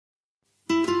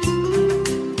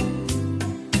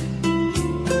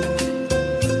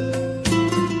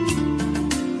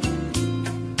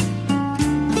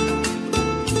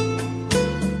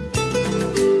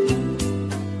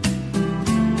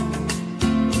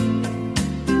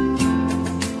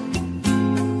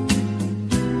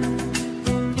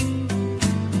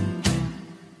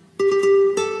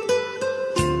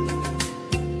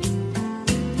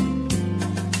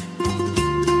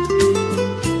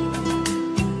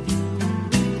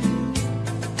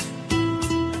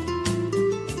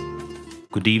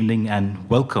Good evening and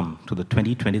welcome to the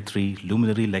 2023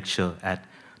 Luminary Lecture at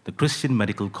the Christian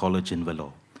Medical College in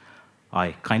Vellore.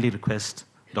 I kindly request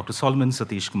Dr. Solomon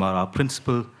Satish Kumar, our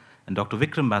principal, and Dr.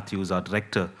 Vikram Matthews, our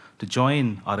director, to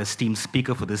join our esteemed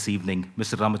speaker for this evening,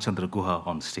 Mr. Ramachandra Guha,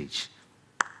 on stage.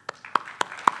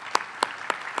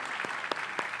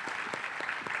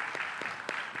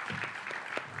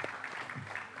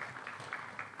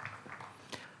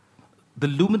 The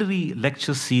Luminary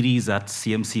Lecture series at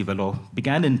CMC Vellore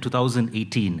began in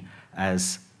 2018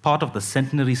 as part of the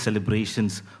Centenary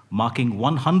celebrations marking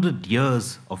 100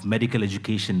 years of medical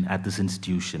education at this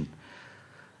institution.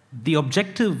 The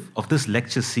objective of this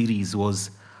lecture series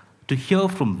was to hear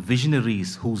from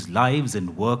visionaries whose lives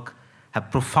and work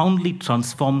have profoundly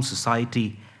transformed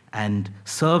society and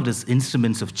served as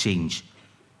instruments of change.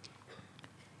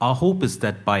 Our hope is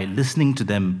that by listening to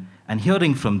them and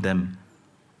hearing from them,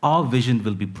 our vision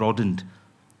will be broadened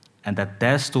and that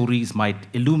their stories might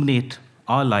illuminate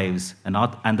our lives and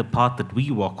the path that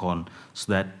we walk on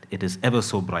so that it is ever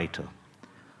so brighter.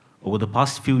 Over the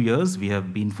past few years, we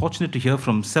have been fortunate to hear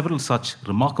from several such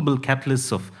remarkable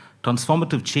catalysts of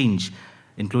transformative change,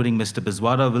 including Mr.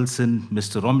 Biswara Wilson,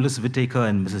 Mr. Romulus Whittaker,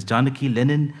 and Mrs. Janaki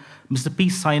Lenin, Mr. P.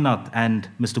 Sainath, and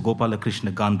Mr.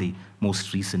 Gopalakrishna Gandhi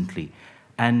most recently.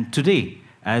 And today,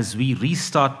 as we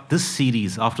restart this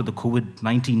series after the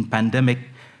COVID-19 pandemic,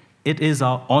 it is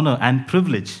our honor and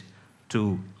privilege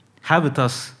to have with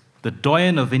us the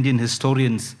doyen of Indian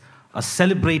historians, a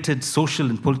celebrated social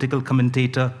and political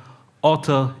commentator,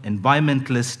 author,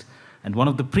 environmentalist, and one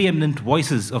of the preeminent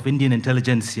voices of Indian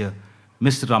intelligentsia,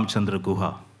 Mr. Ramachandra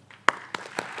Guha.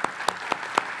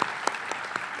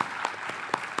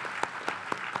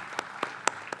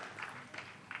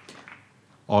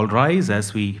 All rise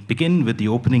as we begin with the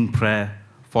opening prayer,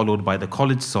 followed by the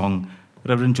college song.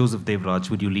 Reverend Joseph Devraj,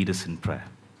 would you lead us in prayer?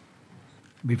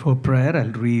 Before prayer,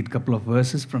 I'll read a couple of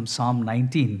verses from Psalm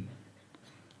 19.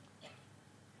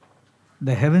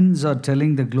 The heavens are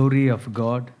telling the glory of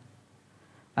God,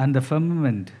 and the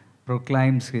firmament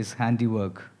proclaims his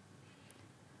handiwork.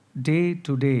 Day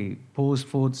to day pours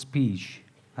forth speech,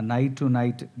 and night to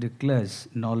night declares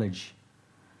knowledge.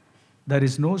 There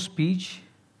is no speech,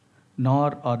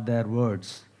 nor are there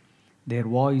words. Their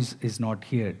voice is not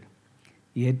heard.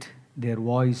 Yet their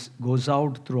voice goes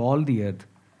out through all the earth,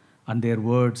 and their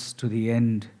words to the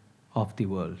end of the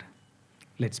world.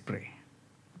 Let's pray.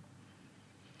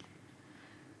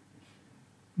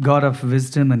 God of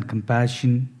wisdom and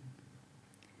compassion,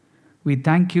 we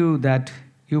thank you that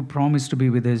you promise to be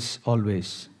with us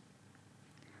always.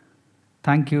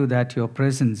 Thank you that your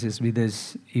presence is with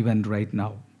us even right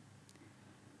now.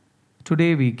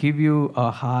 Today we give you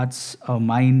our hearts, our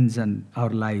minds, and our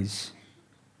lives.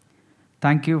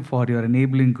 Thank you for your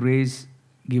enabling grace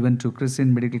given to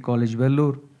Christian Medical College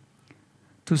Vellore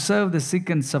to serve the sick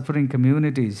and suffering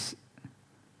communities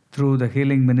through the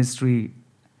healing ministry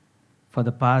for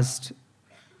the past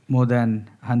more than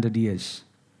 100 years.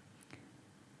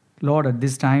 Lord, at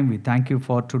this time we thank you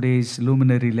for today's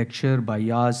luminary lecture by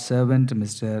your servant,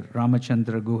 Mr.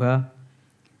 Ramachandra Guha.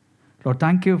 Lord,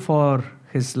 thank you for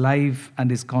his life and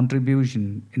his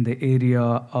contribution in the area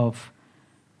of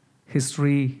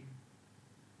history,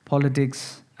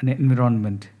 politics, and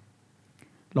environment.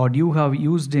 Lord, you have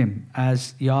used him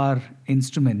as your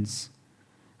instruments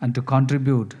and to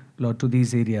contribute, Lord, to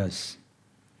these areas.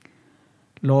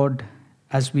 Lord,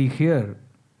 as we hear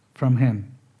from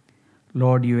him,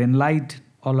 Lord, you enlighten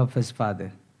all of us,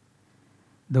 Father.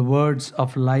 The words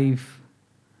of life,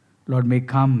 Lord, may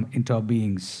come into our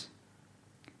beings.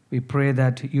 We pray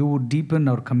that you would deepen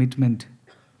our commitment,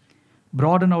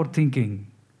 broaden our thinking,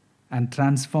 and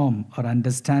transform our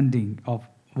understanding of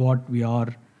what we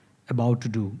are about to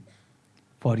do.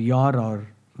 For you are our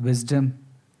wisdom,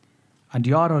 and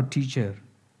you are our teacher,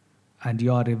 and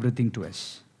you are everything to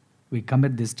us. We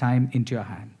commit this time into your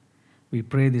hand. We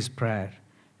pray this prayer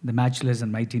in the matchless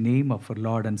and mighty name of our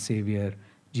Lord and Savior,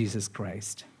 Jesus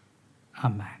Christ.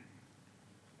 Amen.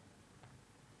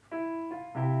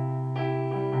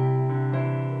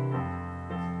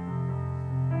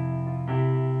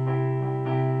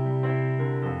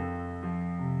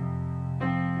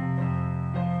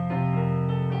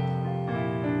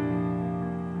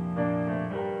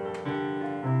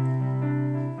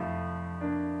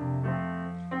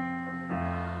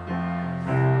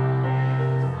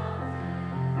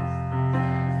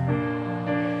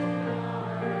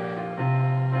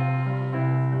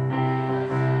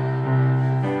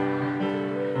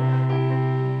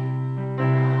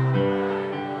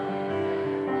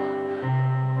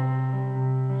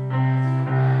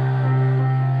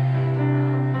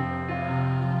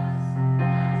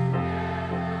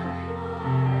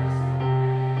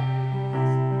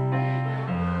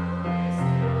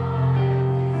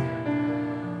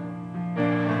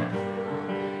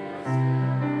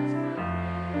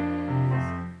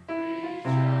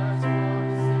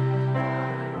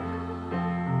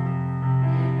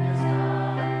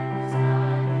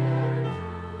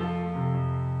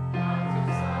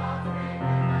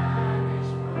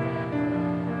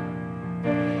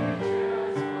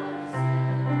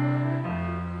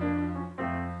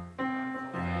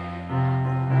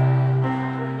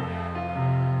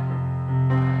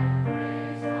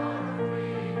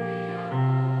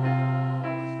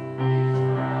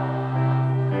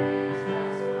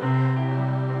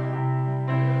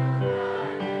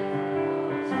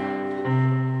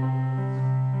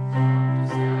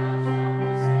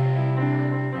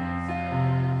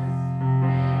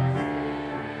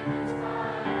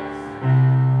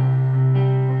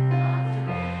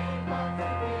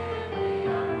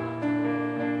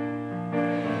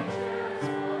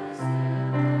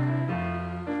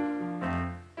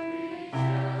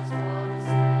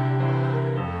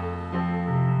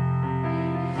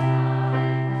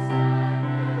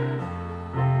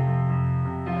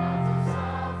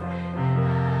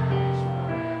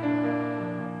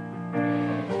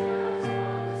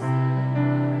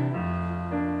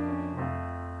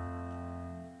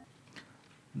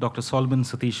 Dr. Solomon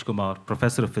Satish Kumar,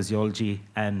 Professor of Physiology,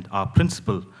 and our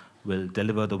principal will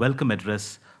deliver the welcome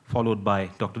address, followed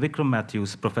by Dr. Vikram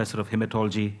Matthews, Professor of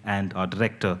Hematology, and our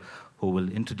director, who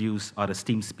will introduce our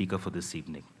esteemed speaker for this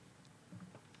evening.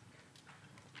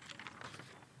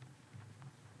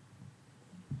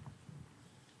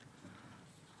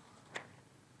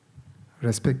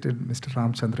 Respected Mr.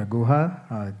 Ramachandra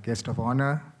Guha, our guest of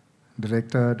honor,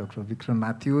 Director Dr. Vikram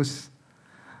Matthews,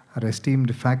 our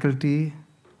esteemed faculty,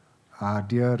 our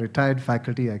dear retired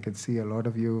faculty, I can see a lot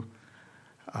of you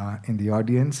in the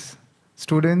audience,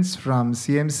 students from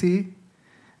CMC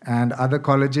and other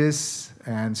colleges,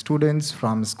 and students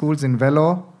from schools in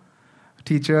Vellore,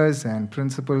 teachers and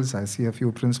principals. I see a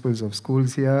few principals of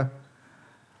schools here,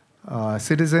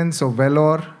 citizens of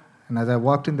Vellore. And as I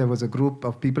walked in, there was a group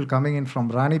of people coming in from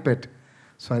Ranipet.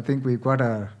 So I think we've got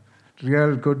a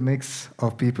real good mix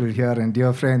of people here. And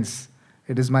dear friends,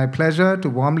 it is my pleasure to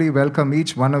warmly welcome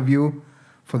each one of you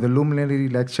for the Luminary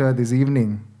Lecture this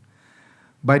evening.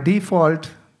 By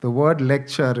default, the word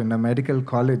lecture in a medical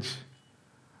college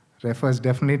refers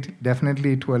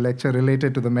definitely to a lecture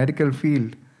related to the medical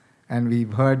field. And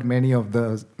we've heard many of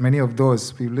those.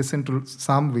 We've listened to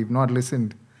some, we've not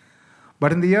listened.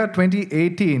 But in the year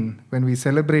 2018, when we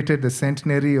celebrated the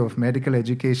centenary of medical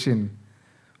education,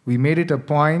 we made it a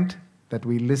point that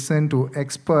we listen to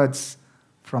experts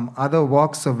from other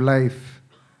walks of life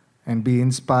and be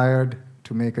inspired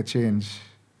to make a change.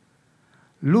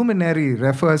 Luminary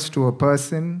refers to a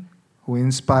person who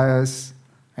inspires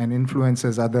and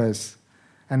influences others.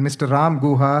 And Mr. Ram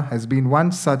Guha has been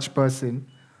one such person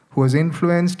who has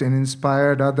influenced and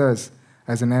inspired others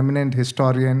as an eminent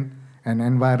historian and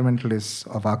environmentalists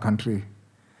of our country.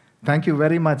 Thank you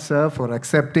very much, sir, for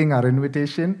accepting our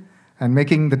invitation and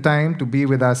making the time to be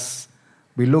with us.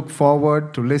 We look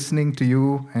forward to listening to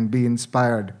you and be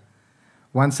inspired.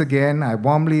 Once again, I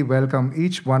warmly welcome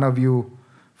each one of you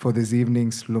for this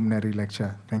evening's Luminary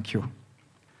Lecture. Thank you.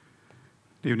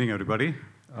 Good evening, everybody.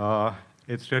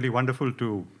 It's really wonderful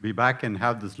to be back and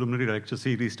have this Luminary Lecture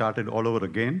series started all over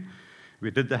again.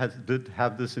 We did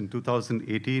have this in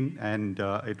 2018, and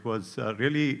it was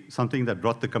really something that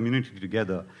brought the community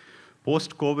together.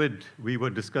 Post-COVID, we were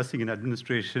discussing in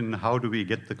administration how do we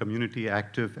get the community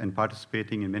active and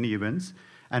participating in many events,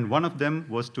 and one of them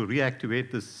was to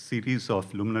reactivate this series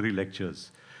of Luminary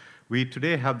Lectures. We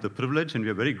today have the privilege, and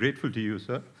we are very grateful to you,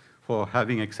 sir, for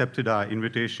having accepted our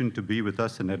invitation to be with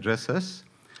us and address us.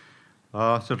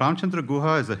 So Ramachandra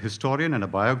Guha is a historian and a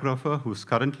biographer who's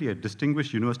currently a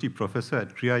distinguished university professor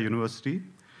at Kriya University.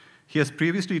 He has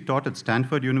previously taught at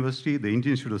Stanford University, the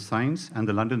Indian Institute of Science, and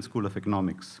the London School of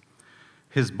Economics.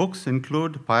 His books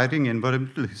include Pioneering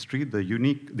Environmental History,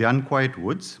 The Unquiet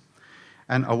Woods,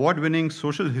 an award-winning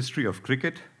social history of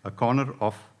cricket, a corner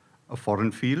of a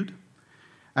foreign field,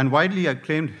 and widely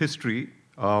acclaimed history,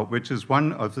 which is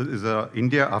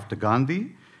India After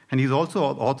Gandhi. And he's also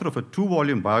author of a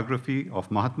 2-volume biography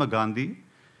of Mahatma Gandhi,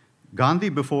 Gandhi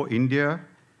Before India,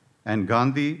 and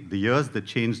Gandhi, The Years That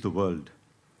Changed the World.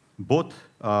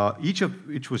 Each of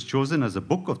which was chosen as a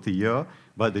book of the year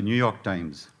by the New York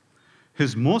Times.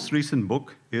 His most recent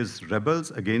book is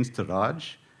Rebels Against the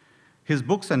Raj. His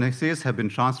books and essays have been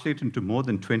translated into more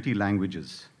than 20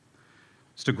 languages.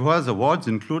 Mr. Guha's awards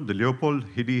include the Leopold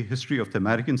Hiddy History of the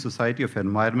American Society of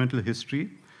Environmental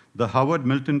History, the Howard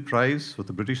Milton Prize for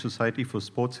the British Society for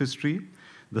Sports History,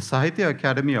 the Sahitya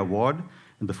Academy Award,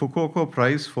 and the Fukuoka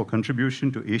Prize for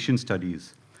Contribution to Asian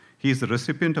Studies. He is the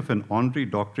recipient of an honorary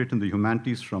doctorate in the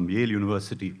humanities from Yale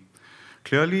University.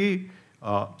 Clearly,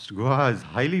 Mr. Guha is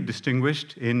highly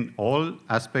distinguished in all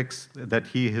aspects that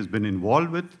he has been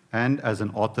involved with and as an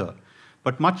author.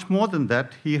 But much more than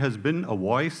that, he has been a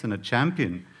voice and a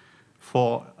champion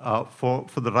for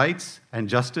the rights and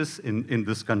justice in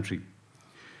this country.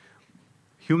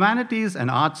 Humanities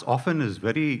and arts often is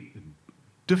very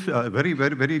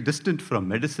distant from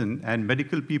medicine, and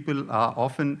medical people are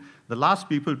often the last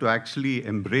people to actually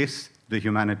embrace the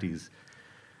humanities.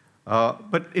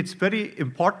 But it's very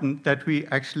important that we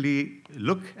actually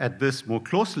look at this more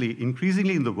closely.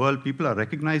 Increasingly in the world, people are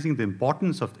recognizing the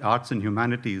importance of the arts and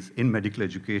humanities in medical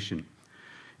education.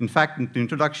 In fact, the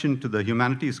introduction to the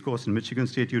humanities course in Michigan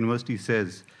State University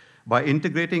says, by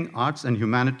integrating arts and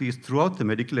humanities throughout the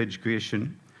medical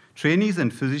education, trainees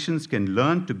and physicians can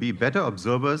learn to be better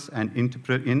observers and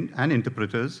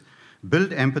interpreters,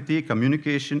 build empathy,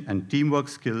 communication, and teamwork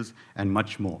skills, and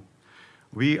much more.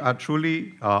 We are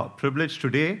truly privileged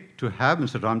today to have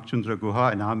Mr. Ramachandra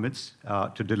Guha in our midst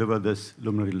to deliver this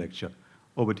Luminary Lecture.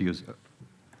 Over to you, sir.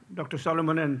 Dr.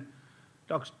 Solomon and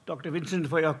Dr. Vincent,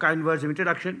 for your kind words of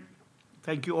introduction.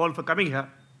 Thank you all for coming here.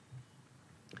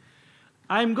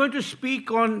 I'm going to speak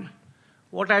on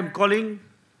what I'm calling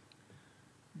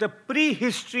the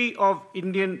prehistory of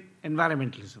Indian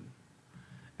environmentalism.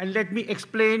 And let me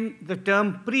explain the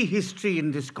term prehistory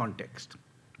in this context.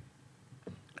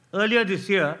 Earlier this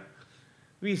year,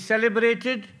 we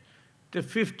celebrated the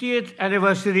 50th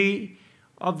anniversary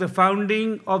of the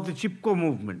founding of the Chipko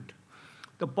movement,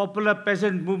 the popular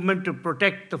peasant movement to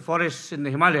protect the forests in the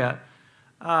Himalaya,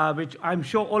 which I'm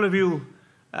sure all of you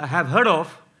have heard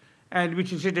of, and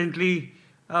which incidentally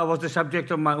was the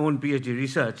subject of my own PhD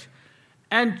research.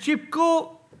 And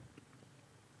Chipko,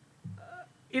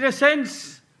 in a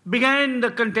sense, began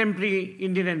the contemporary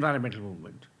Indian environmental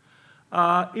movement.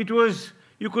 It was,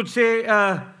 you could say,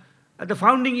 the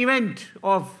founding event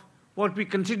of what we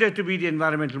consider to be the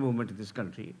environmental movement in this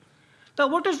country. Now,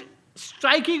 what is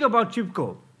striking about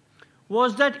Chipko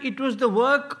was that it was the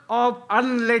work of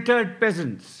unlettered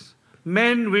peasants,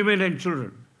 men, women, and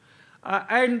children.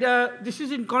 This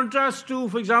is in contrast to,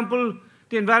 for example,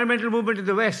 the environmental movement in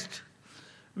the West,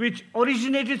 which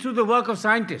originated through the work of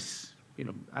scientists.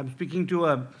 I'm speaking to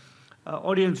an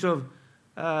audience of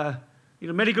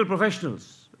medical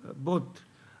professionals, both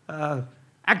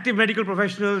active medical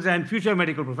professionals and future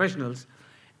medical professionals.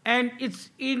 And it's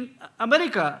in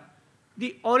America,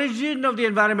 the origin of the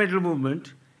environmental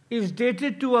movement is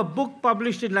dated to a book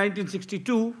published in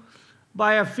 1962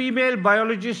 by a female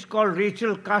biologist called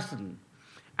Rachel Carson.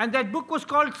 And that book was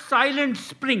called Silent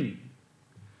Spring.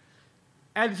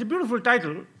 And it's a beautiful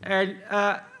title. And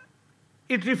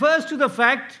it refers to the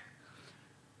fact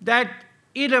that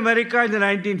in America in the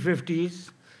 1950s,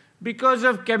 because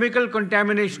of chemical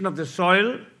contamination of the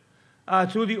soil,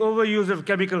 through the overuse of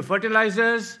chemical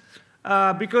fertilizers,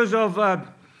 because of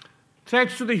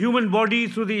threats to the human body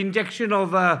through the injection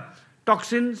of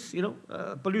toxins,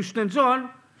 pollution and so on,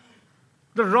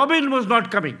 the robin was not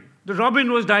coming. The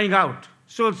robin was dying out.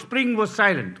 So spring was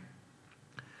silent.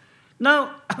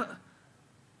 Now,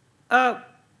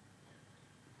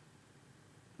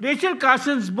 Rachel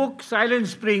Carson's book, Silent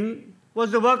Spring,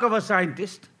 was the work of a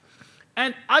scientist,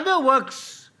 and other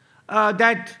works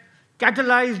that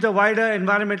catalyzed the wider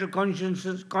environmental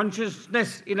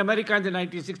consciousness in America in the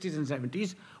 1960s and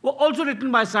 70s were also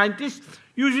written by scientists,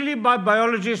 usually by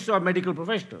biologists or medical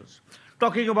professionals,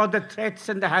 talking about the threats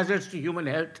and the hazards to human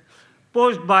health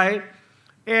posed by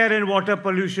air and water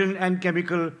pollution and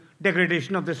chemical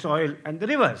degradation of the soil and the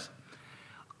rivers.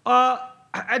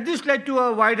 And this led to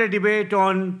a wider debate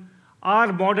on,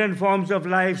 are modern forms of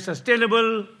life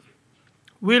sustainable?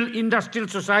 Will industrial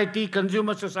society,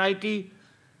 consumer society,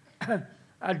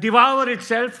 devour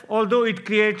itself, although it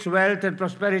creates wealth and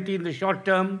prosperity in the short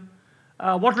term?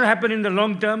 What will happen in the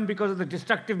long term because of the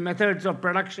destructive methods of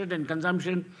production and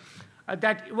consumption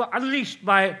that were unleashed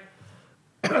by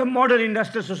modern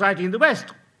industrial society in the West?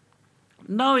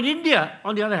 Now in India,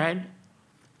 on the other hand,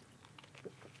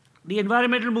 the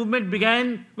environmental movement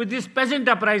began with this peasant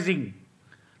uprising,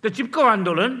 the Chipko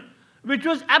Andolan, which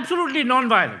was absolutely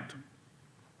non-violent.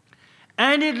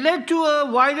 And it led to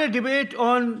a wider debate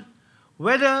on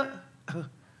whether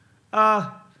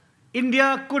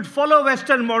India could follow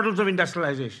Western models of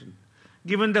industrialization,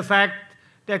 given the fact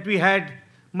that we had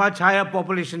much higher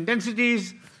population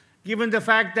densities, given the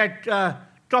fact that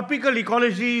tropical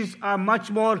ecologies are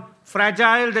much more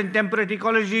fragile than temperate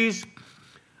ecologies.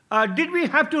 Did we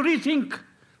have to rethink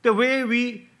the way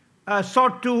we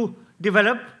sought to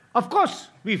develop? Of course,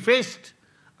 we faced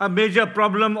a major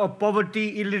problem of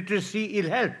poverty, illiteracy, ill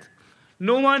health.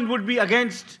 No one would be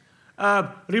against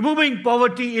removing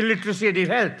poverty, illiteracy, and ill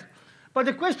health. But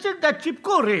the question that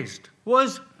Chipko raised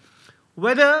was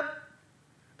whether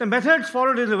the methods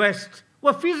followed in the West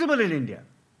were feasible in India.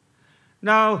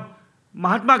 Now,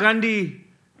 Mahatma Gandhi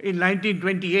in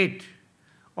 1928,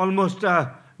 almost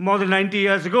more than 90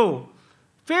 years ago,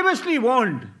 famously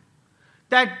warned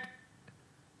that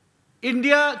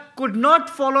India could not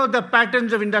follow the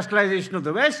patterns of industrialization of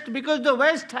the West because the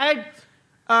West had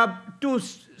to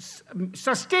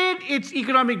sustain its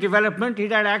economic development.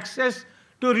 It had access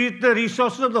to the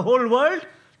resources of the whole world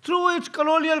through its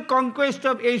colonial conquest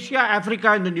of Asia,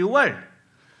 Africa, and the New World.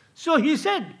 So he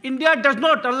said, India does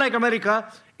not, unlike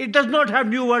America, it does not have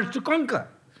new worlds to conquer.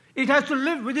 It has to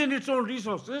live within its own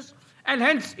resources, and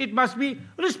hence it must be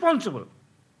responsible.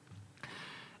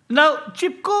 Now,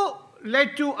 Chipko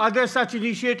led to other such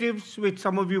initiatives, which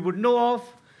some of you would know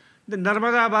of. The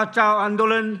Narmada Bachao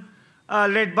Andolan,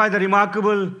 led by the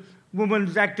remarkable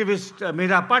women's activist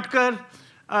Medha Patkar.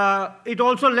 It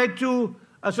also led to,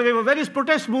 so there were various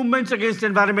protest movements against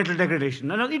environmental degradation.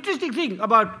 And an interesting thing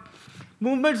about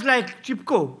movements like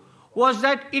Chipko was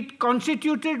that it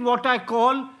constituted what I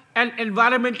call an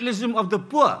environmentalism of the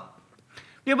poor.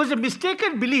 The there was a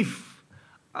mistaken belief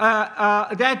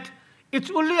that it's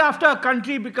only after a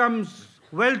country becomes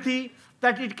wealthy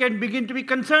that it can begin to be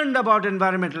concerned about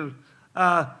environmental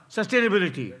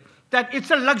sustainability, that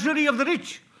it's a luxury of the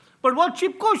rich. But what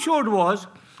Chipko showed was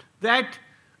that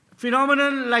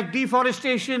phenomena like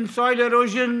deforestation, soil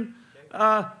erosion,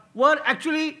 were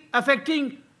actually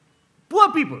affecting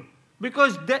poor people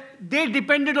because they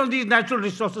depended on these natural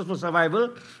resources for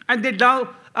survival, and they now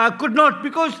could not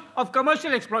because of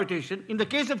commercial exploitation. In the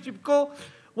case of Chipko,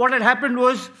 what had happened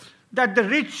was that the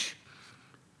rich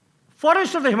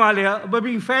forests of the Himalaya were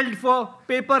being felled for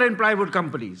paper and plywood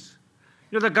companies.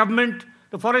 You know, the government,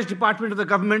 the forest department of the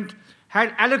government,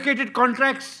 had allocated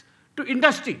contracts to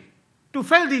industry to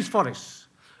fell these forests,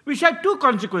 which had two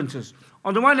consequences.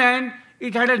 On the one hand,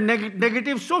 it had a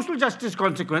negative social justice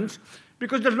consequence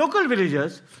because the local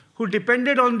villagers who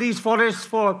depended on these forests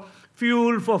for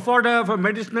fuel, for fodder, for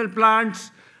medicinal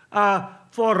plants,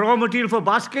 for raw material, for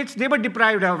baskets, they were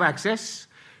deprived of access.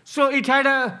 So it had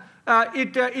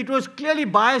it was clearly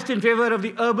biased in favor of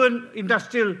the urban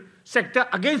industrial sector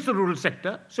against the rural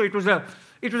sector. So it was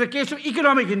a case of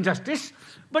economic injustice,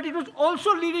 but it was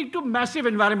also leading to massive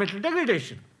environmental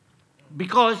degradation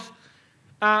because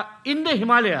in the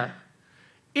Himalaya,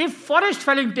 if forest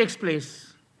felling takes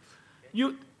place,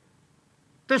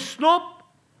 the slope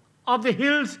of the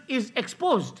hills is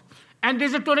exposed and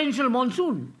there's a torrential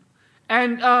monsoon.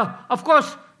 And of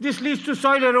course, this leads to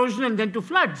soil erosion and then to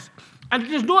floods. And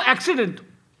it is no accident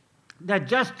that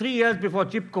just 3 years before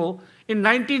Chipko, in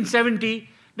 1970,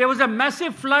 there was a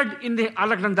massive flood in the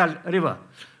Alaknanda River,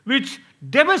 which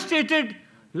devastated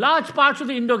large parts of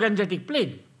the Indo-Gangetic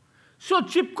Plain. So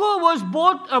Chipko was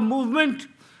both a movement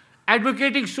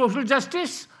advocating social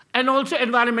justice and also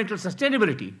environmental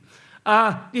sustainability.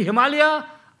 The Himalaya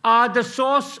are the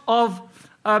source of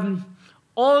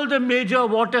all the major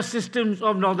water systems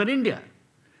of northern India.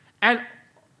 And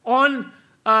on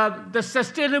the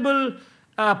sustainable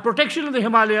protection of the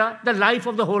Himalaya, the life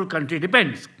of the whole country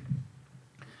depends.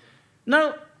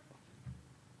 Now,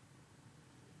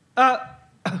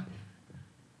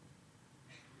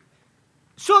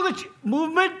 so the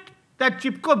movement that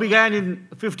Chipko began in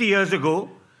 50 years ago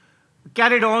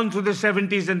carried on through the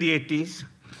 70s and the 80s.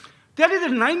 Then in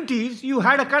the 90s, you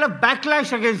had a kind of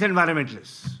backlash against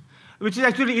environmentalists, which is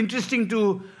actually interesting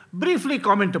to briefly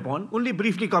comment upon, only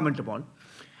briefly comment upon.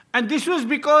 And this was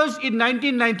because in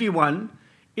 1991,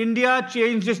 India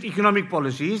changed its economic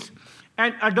policies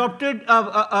and adopted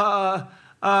an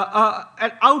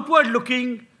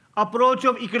outward-looking approach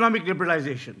of economic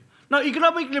liberalization. Now,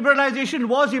 economic liberalization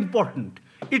was important.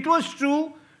 It was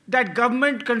true that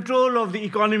government control of the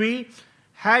economy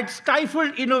had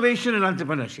stifled innovation and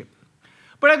entrepreneurship.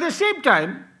 But at the same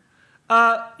time,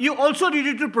 you also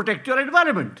needed to protect your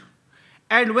environment.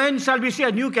 And when, shall we say,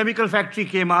 a new chemical factory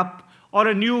came up, or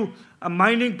a new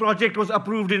mining project was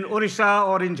approved in Orissa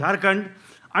or in Jharkhand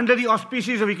under the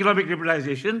auspices of economic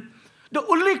liberalization, the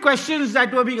only questions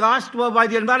that were being asked were by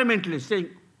the environmentalists, saying,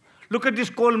 look at this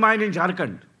coal mine in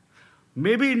Jharkhand.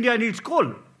 Maybe India needs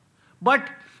coal. But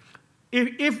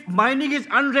if mining is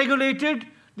unregulated,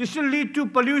 this will lead to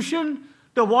pollution,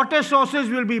 the water sources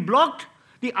will be blocked,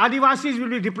 the Adivasis will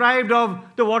be deprived of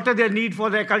the water they need for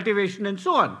their cultivation and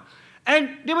so on.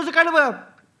 And there was a kind of a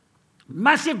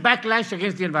massive backlash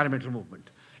against the environmental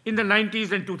movement in the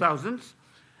 90s and 2000s.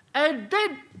 And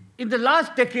then in the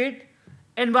last decade,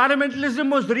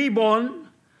 environmentalism was reborn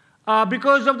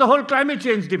because of the whole climate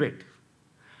change debate.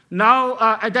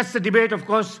 Now, that's the debate, of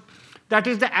course, that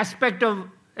is the aspect of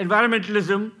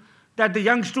environmentalism that the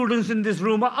young students in this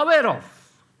room are aware of.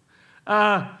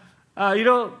 You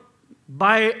know,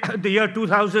 by the year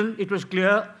 2000, it was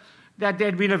clear that there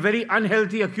had been a very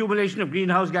unhealthy accumulation of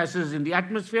greenhouse gases in the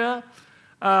atmosphere.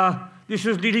 This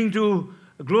was leading to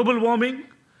global warming.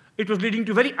 It was leading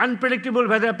to very unpredictable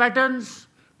weather patterns.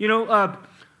 You know,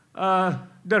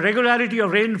 the regularity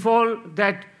of rainfall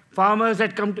that farmers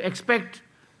had come to expect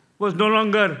was no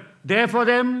longer there for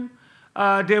them.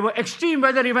 There were extreme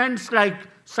weather events like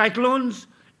cyclones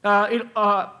at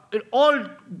all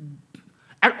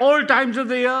times of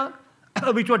the year,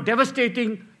 which were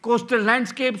devastating coastal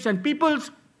landscapes and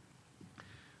peoples.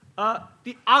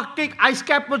 The Arctic ice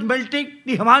cap was melting.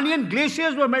 The Himalayan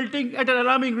glaciers were melting at an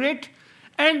alarming rate.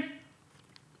 And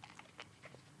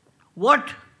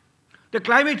what the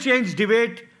climate change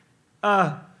debate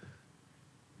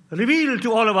revealed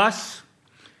to all of us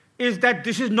is that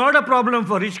this is not a problem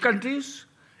for rich countries.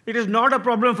 It is not a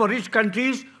problem for rich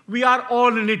countries. We are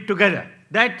all in it together.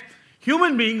 That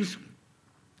human beings,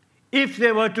 if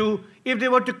they were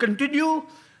to continue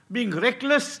being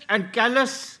reckless and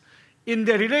callous in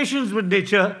their relations with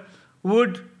nature,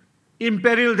 would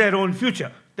imperil their own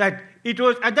future. That it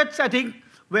was, and that's, I think,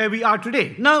 where we are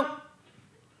today. Now,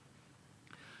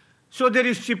 so there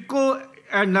is Chipko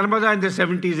and Narmada in the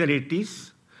 70s and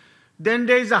 80s. Then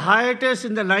there is a hiatus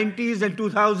in the 90s and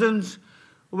 2000s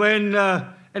when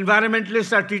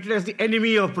environmentalists are treated as the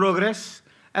enemy of progress,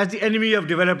 as the enemy of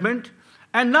development.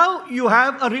 And now you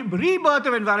have a rebirth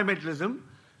of environmentalism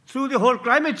through the whole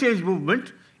climate change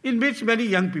movement in which many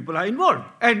young people are involved.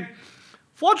 And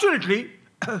fortunately,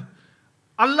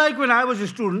 unlike when I was a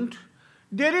student,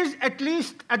 there is, at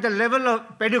least at the level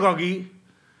of pedagogy,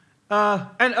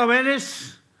 an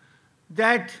awareness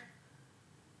that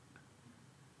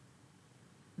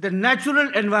the natural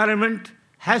environment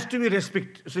has to be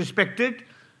respected.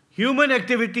 Human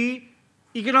activity,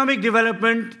 economic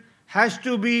development has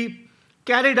to be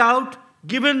carried out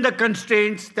given the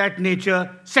constraints that nature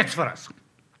sets for us.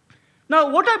 Now,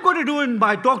 what I'm going to do in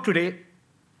my talk today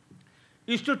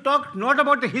is to talk not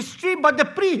about the history, but the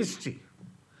prehistory,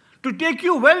 to take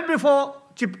you well before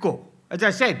Chipko. As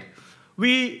I said,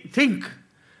 we think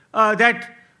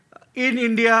that in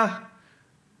India,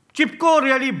 Chipko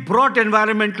really brought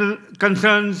environmental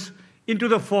concerns into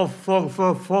the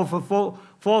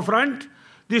forefront.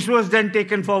 This was then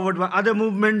taken forward by other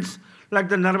movements like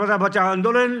the Narmada Bachao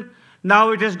Andolan.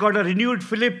 Now it has got a renewed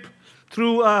fillip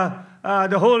through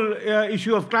the whole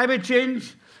issue of climate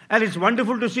change. And it's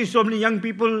wonderful to see so many young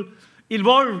people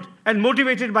involved and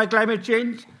motivated by climate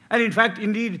change. And in fact,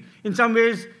 indeed, in some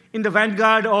ways, in the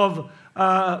vanguard of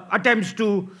attempts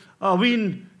to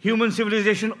wean human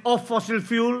civilization off fossil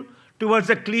fuel towards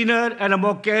a cleaner and a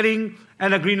more caring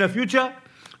and a greener future.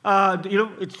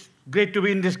 It's great to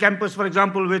be in this campus, for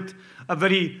example, with a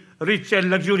very rich and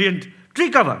luxuriant tree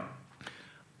cover.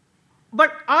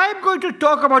 But I'm going to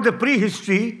talk about the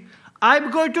prehistory.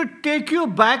 I'm going to take you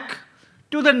back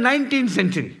to the 19th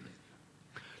century,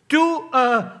 to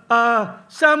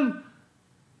some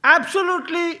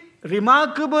absolutely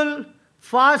remarkable,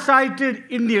 far-sighted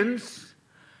Indians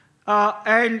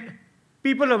and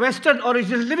people of Western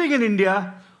origin living in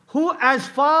India who, as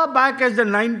far back as the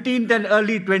 19th and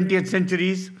early 20th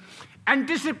centuries,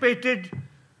 anticipated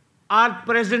our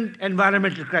present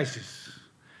environmental crisis.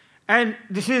 And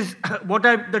this is what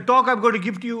the talk I'm going to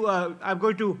give to you, I'm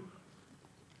going to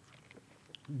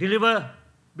deliver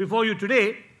before you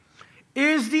today,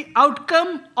 is the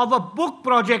outcome of a book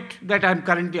project that I'm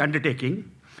currently undertaking,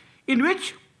 in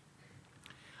which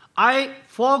I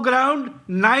foreground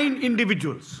 9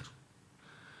 individuals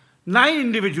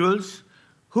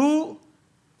who,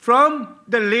 from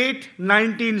the late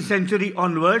 19th century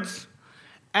onwards,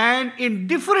 and in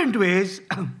different ways,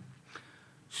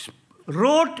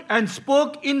 wrote and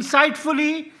spoke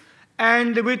insightfully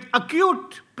and with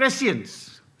acute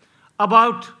prescience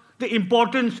about the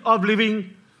importance of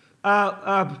living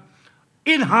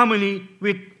in harmony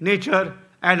with nature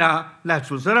and our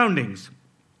natural surroundings.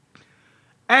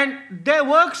 And their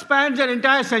work spans an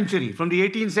entire century, from the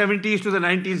 1870s to the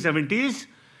 1970s.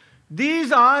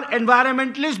 These are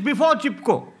environmentalists before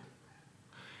Chipko.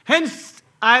 Hence,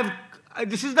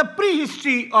 this is the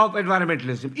prehistory of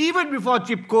environmentalism. Even before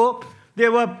Chipko,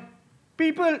 there were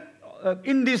people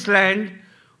in this land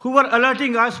who were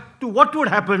alerting us to what would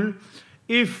happen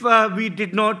if we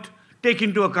did not take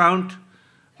into account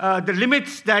the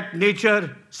limits that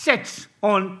nature sets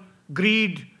on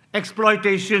greed,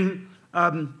 exploitation,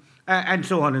 and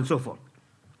so on and so forth.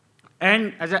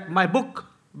 And my book,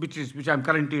 which I'm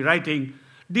currently writing,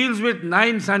 deals with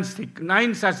 9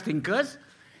 such thinkers.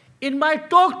 In my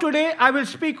talk today, I will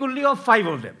speak only of 5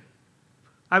 of them.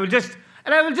 I will just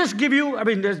give you,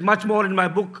 there's much more in my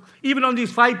book. Even on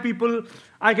these 5 people,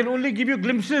 I can only give you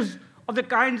glimpses of the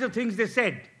kinds of things they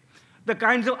said, the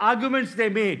kinds of arguments they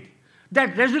made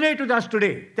that resonate with us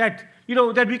today, that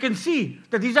we can see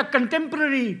that these are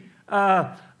contemporary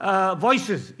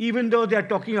voices, even though they are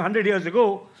talking 100 years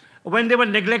ago, when they were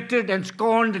neglected and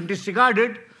scorned and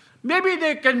disregarded. Maybe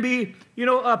they can be,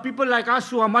 people like us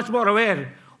who are much more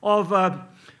aware of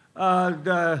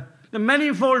the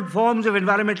manifold forms of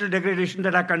environmental degradation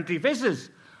that our country faces,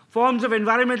 forms of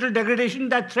environmental degradation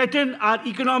that threaten our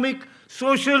economic,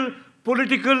 social,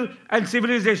 political, and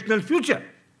civilizational future.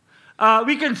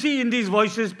 We can see in these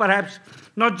voices, perhaps,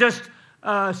 not just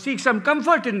seek some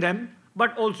comfort in them,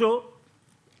 but also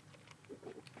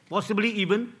possibly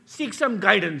even seek some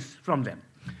guidance from them.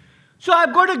 So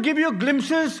I'm going to give you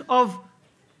glimpses of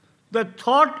the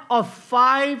thought of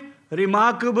 5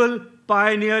 remarkable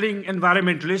pioneering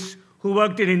environmentalists who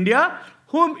worked in India,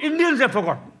 whom Indians have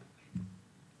forgotten.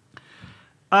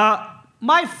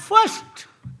 My first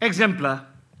exemplar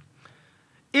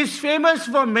is famous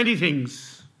for many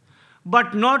things,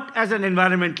 but not as an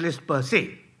environmentalist per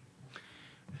se.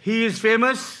 He is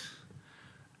famous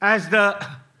as the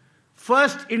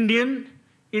first Indian,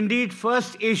 indeed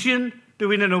first Asian, to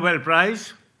win a Nobel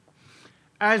Prize,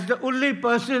 as the only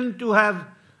person to have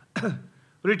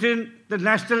written the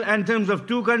national anthems of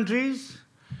 2 countries,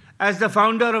 as the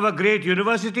founder of a great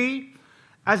university,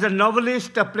 as a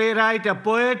novelist, a playwright, a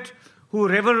poet who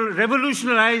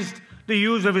revolutionized the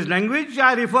use of his language.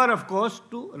 I refer, of course,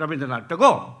 to Rabindranath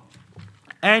Tagore.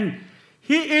 And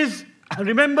he is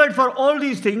remembered for all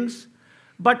these things,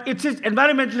 but it's his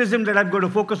environmentalism that I'm going to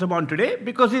focus upon today,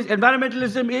 because his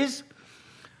environmentalism is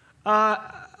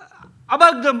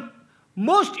among the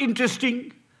most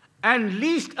interesting and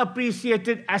least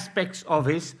appreciated aspects of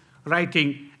his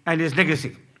writing and his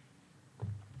legacy.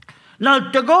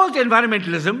 Now, Tagore's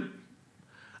environmentalism,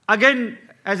 again,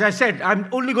 as I said, I'm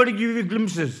only going to give you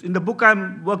glimpses. In the book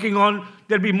I'm working on,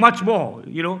 there'll be much more.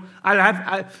 In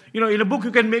a book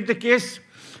you can make the case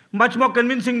much more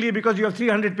convincingly because you have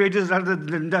 300 pages rather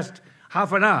than just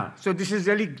half an hour. So this is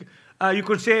really, you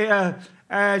could say,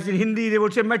 as in Hindi, they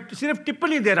would say, "Sirf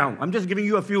tippani de raha hu." I'm just giving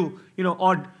you a few,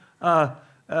 odd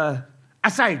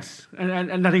asides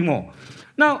and nothing more.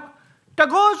 Now,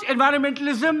 Tagore's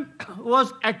environmentalism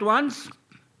was at once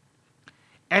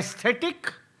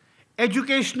aesthetic,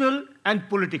 educational, and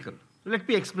political. Let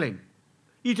me explain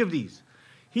each of these.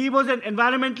 He was an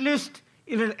environmentalist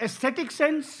in an aesthetic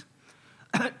sense,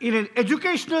 in an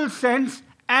educational sense,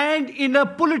 and in a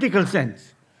political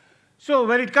sense. So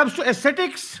when it comes to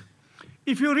aesthetics,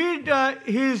 if you read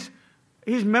his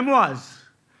memoirs,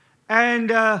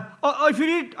 and or if you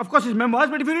read, of course, his memoirs,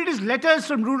 but if you read his letters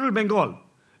from rural Bengal,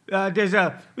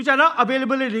 which are now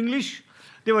available in English,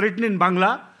 they were written in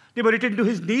Bangla, they were written to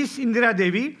his niece, Indira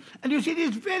Devi, and you see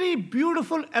these very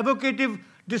beautiful, evocative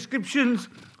descriptions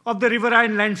of the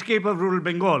riverine landscape of rural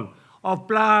Bengal, of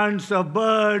plants, of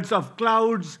birds, of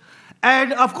clouds,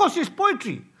 and of course his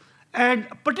poetry, and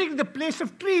particularly the place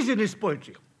of trees in his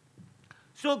poetry.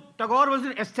 So Tagore was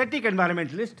an aesthetic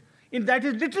environmentalist, in that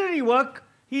his literary work,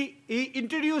 he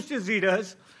introduced his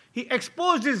readers, he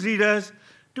exposed his readers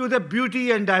to the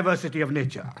beauty and diversity of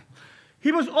nature.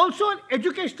 He was also an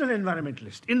educational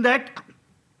environmentalist, in that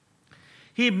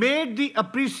he made the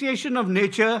appreciation of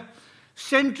nature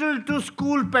central to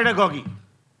school pedagogy.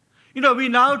 We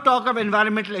now talk of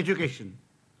environmental education.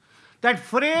 That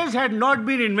phrase had not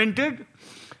been invented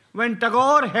when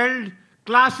Tagore held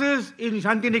classes in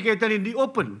Shantiniketan in the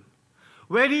open,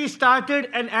 where he started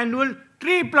an annual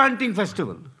tree planting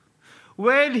festival,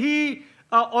 where he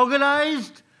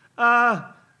organized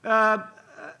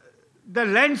the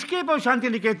landscape of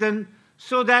Shantiniketan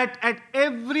so that at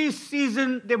every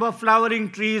season there were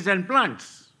flowering trees and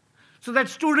plants, so that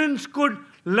students could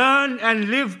learn and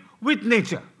live with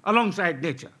nature, alongside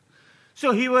nature.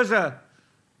 So he was an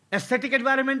aesthetic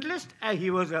environmentalist, and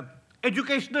he was an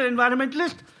educational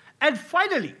environmentalist, and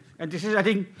finally, and this is, I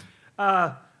think,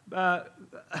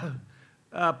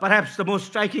 perhaps the most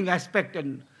striking aspect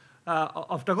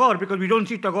of Tagore, because we don't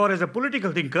see Tagore as a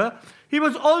political thinker, he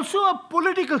was also a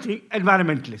political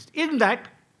environmentalist, in that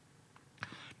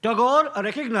Tagore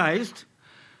recognized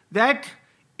that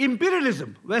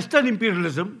imperialism, Western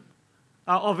imperialism,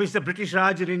 of which the British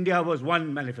Raj in India was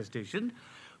one manifestation,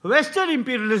 Western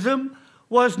imperialism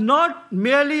was not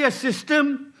merely a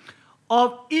system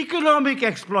of economic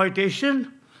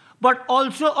exploitation, but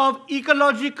also of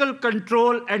ecological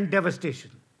control and devastation.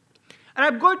 And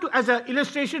I'm going to, as an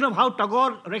illustration of how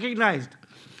Tagore recognized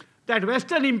that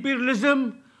Western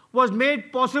imperialism was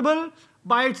made possible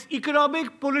by its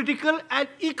economic, political, and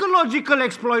ecological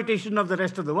exploitation of the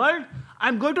rest of the world,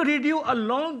 I'm going to read you a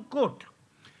long quote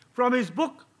from his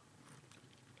book,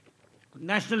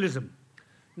 Nationalism.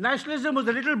 Nationalism was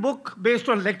a little book based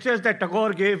on lectures that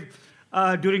Tagore gave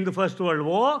during the First World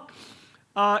War.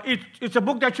 It's a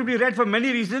book that should be read for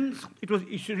many reasons. It was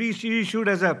reissued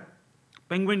as a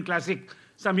Penguin Classic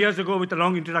some years ago with a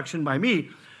long introduction by me.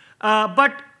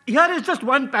 But here is just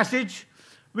one passage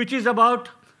which is about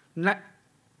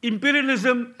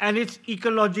imperialism and its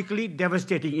ecologically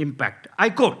devastating impact. I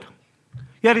quote.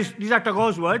 These are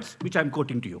Tagore's words, which I'm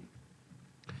quoting to you.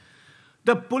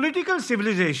 "The political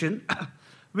civilization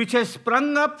which has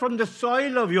sprung up from the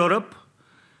soil of Europe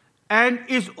and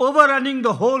is overrunning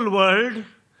the whole world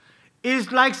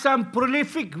is like some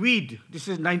prolific weed." This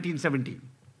is 1917.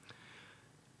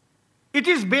 "It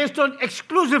is based on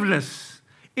exclusiveness.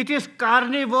 It is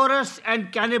carnivorous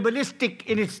and cannibalistic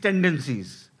in its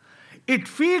tendencies. It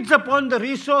feeds upon the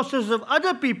resources of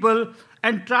other people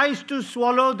and tries to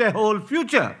swallow their whole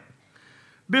future.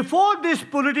 Before this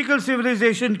political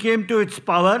civilization came to its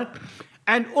power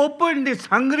and opened its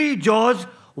hungry jaws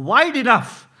wide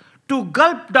enough to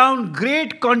gulp down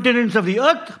great continents of the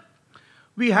earth.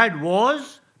 We had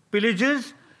wars,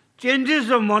 pillages, changes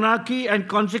of monarchy and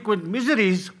consequent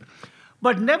miseries,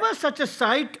 but never such a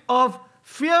sight of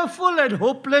fearful and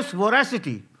hopeless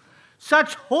voracity,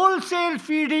 such wholesale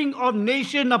feeding of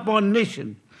nation upon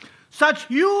nation, such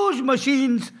huge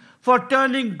machines for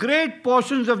turning great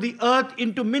portions of the earth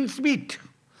into mincemeat.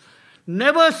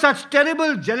 Never such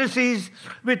terrible jealousies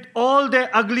with all their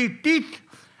ugly teeth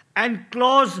and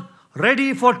claws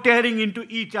ready for tearing into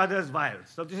each other's vials.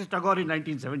 So this is Tagore in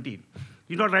 1917.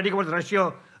 He's not writing about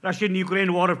the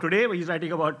Russian-Ukraine war of today, but he's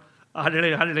writing about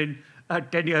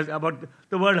 110 years, about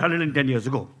the world 110 years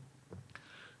ago.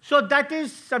 So that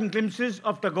is some glimpses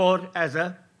of Tagore as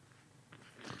a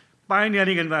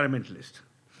pioneering environmentalist.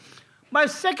 My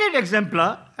second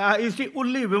exemplar is the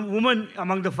only woman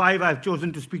among the five I've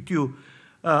chosen to speak to you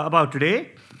about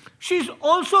today. She's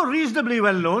also reasonably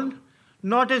well known,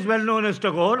 not as well known as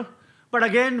Tagore, but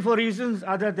again for reasons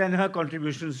other than her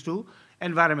contributions to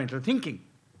environmental thinking.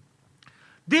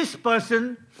 This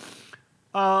person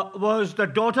was the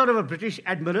daughter of a British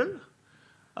admiral.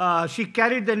 She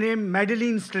carried the name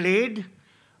Madeline Slade.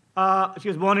 She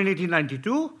was born in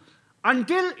 1892.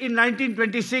 Until in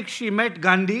 1926, she met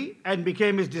Gandhi and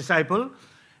became his disciple.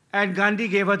 And Gandhi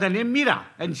gave her the name Meera.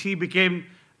 And she became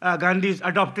Gandhi's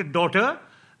adopted daughter.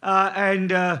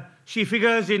 And she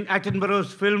figures in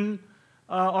Attenborough's film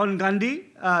on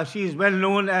Gandhi. She is well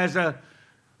known as an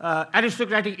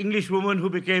aristocratic English woman who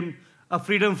became a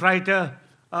freedom fighter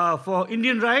for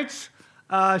Indian rights.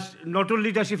 Not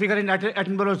only does she figure in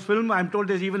Attenborough's film, I'm told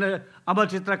there's even a Amar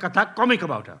Chitra Katha comic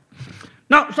about her.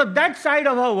 Now, so that side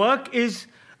of her work is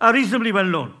reasonably well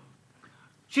known.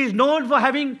 She is known for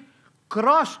having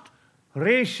crossed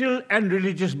racial and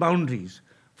religious boundaries,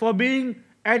 for being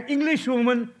an English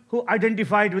woman who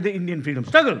identified with the Indian freedom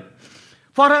struggle,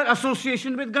 for her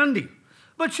association with Gandhi.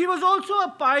 But she was also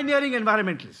a pioneering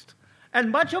environmentalist.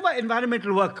 And much of her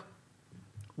environmental work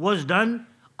was done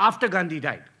after Gandhi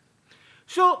died.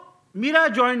 So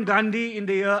Meera joined Gandhi in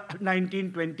the year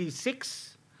 1926,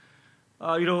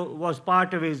 was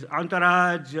part of his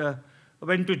entourage,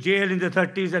 went to jail in the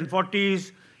 30s and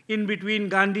 40s. In between,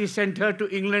 Gandhi sent her to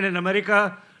England and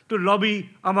America to lobby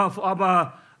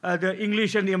the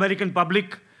English and the American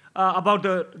public about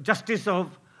the justice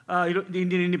of the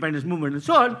Indian independence movement and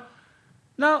so on.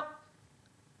 Now,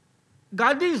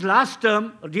 Gandhi's last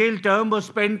term, jail term, was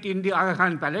spent in the Aga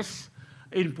Khan Palace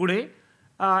in Pune,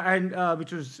 and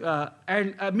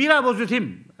Meera was with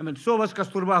him. I mean, so was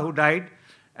Kasturba, who died,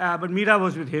 but Meera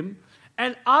was with him.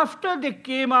 And after they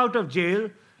came out of jail,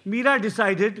 Meera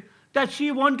decided that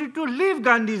she wanted to leave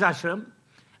Gandhi's ashram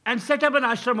and set up an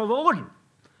ashram of her own.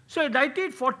 So in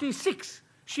 1946,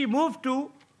 she moved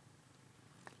to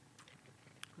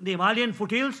the Himalayan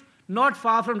foothills, not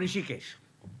far from Rishikesh.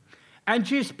 And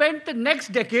she spent the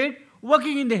next decade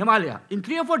working in the Himalaya, in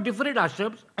 3 or 4 different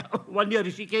ashrams, one near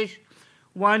Rishikesh,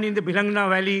 one in the Bilangna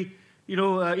Valley,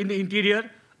 in the interior,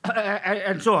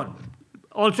 and so on.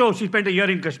 Also, she spent a year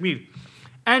in Kashmir.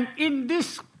 And in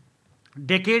this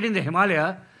decade in the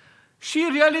Himalaya, she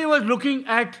really was looking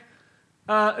at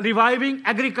reviving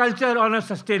agriculture on a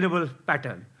sustainable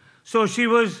pattern. So she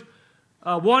was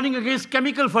warning against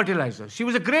chemical fertilizers. She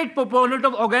was a great proponent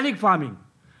of organic farming.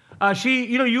 She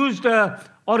used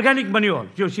organic manure.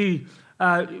 She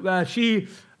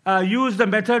used the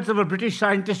methods of a British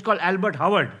scientist called Albert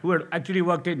Howard, who had actually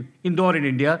worked in Indore in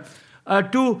India,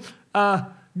 to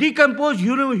decompose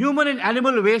human and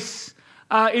animal wastes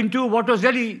into what was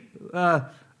really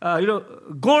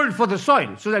gold for the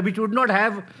soil, so that we would not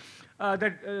have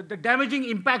the damaging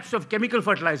impacts of chemical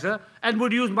fertilizer and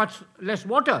would use much less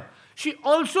water. She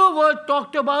also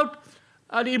talked about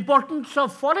the importance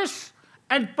of forests,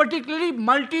 and particularly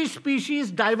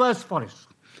multi-species diverse forests.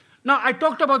 Now, I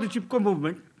talked about the Chipko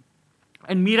movement,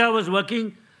 and Meera was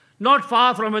working not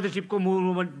far from where the Chipko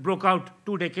movement broke out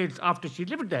 2 decades after she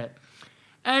lived there.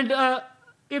 And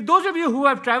if those of you who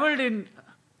have traveled in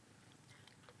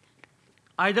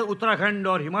either Uttarakhand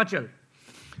or Himachal,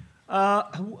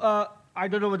 I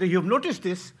don't know whether you've noticed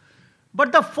this,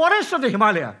 but the forests of the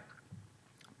Himalaya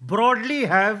broadly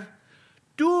have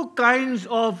 2 kinds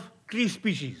of tree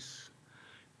species: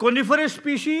 coniferous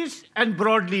species and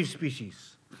broadleaf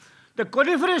species. The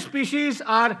coniferous species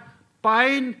are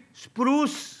pine,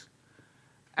 spruce,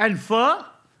 and fir.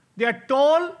 They are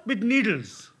tall with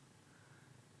needles,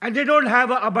 and they don't have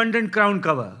an abundant crown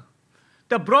cover.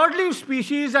 The broadleaf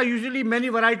species are usually many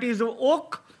varieties of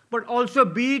oak, but also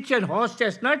beech and horse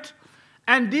chestnut,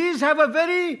 and these have a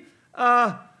very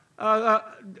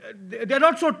they're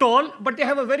not so tall, but they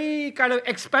have a very kind of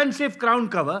expansive crown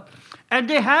cover, and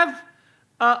they have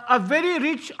a very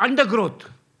rich undergrowth.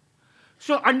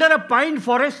 So under a pine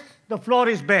forest, the floor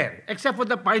is bare, except for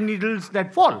the pine needles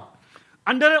that fall.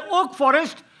 Under an oak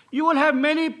forest, you will have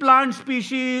many plant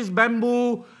species,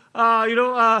 bamboo,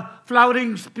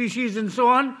 flowering species, and so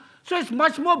on. So it's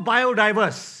much more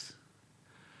biodiverse.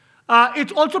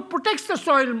 It also protects the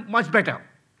soil much better.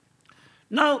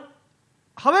 Now,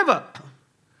 however,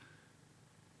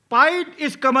 pine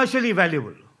is commercially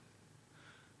valuable.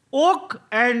 Oak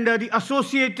and the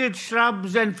associated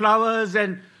shrubs and flowers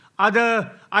and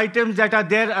other items that are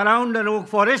there around an oak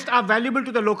forest are valuable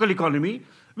to the local economy,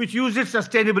 which use it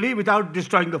sustainably without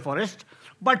destroying the forest.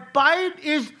 But pine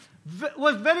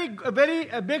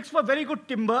makes for very good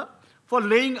timber for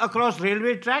laying across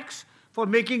railway tracks, for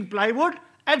making plywood,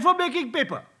 and for making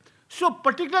paper. So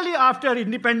particularly after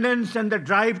independence and the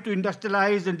drive to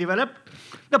industrialize and develop,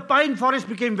 the pine forest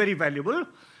became very valuable.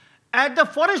 And the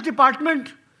forest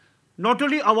department not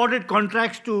only awarded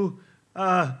contracts to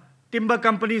timber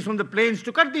companies from the plains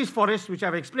to cut these forests, which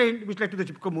I've explained, which led to the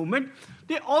Chipko movement,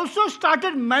 they also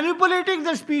started manipulating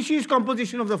the species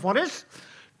composition of the forests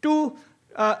to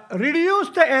reduce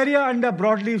the area under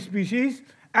broadleaf species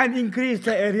and increase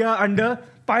the area under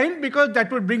pine, because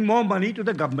that would bring more money to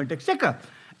the government exchequer.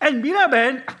 And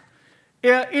Miraben,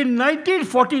 in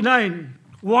 1949,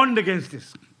 warned against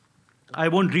this. I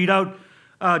won't read out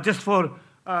just for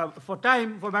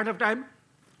matter of time.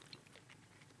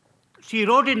 She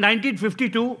wrote in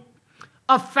 1952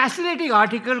 a fascinating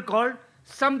article called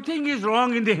 "Something is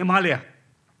Wrong in the Himalaya,"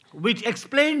 which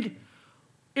explained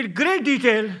in great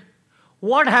detail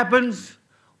what happens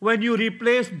when you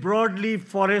replace broadleaf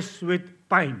forests with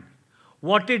pine,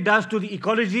 what it does to the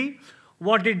ecology,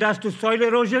 what it does to soil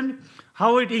erosion,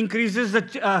 how it increases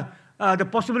the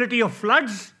possibility of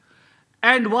floods,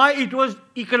 and why it was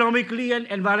economically and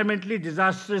environmentally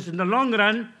disastrous in the long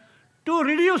run to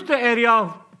reduce the area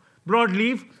of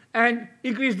broadleaf and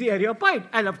increase the area of pine.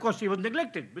 And of course, he was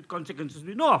neglected, with consequences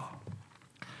we know of.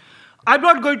 I'm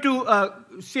not going to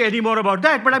say any more about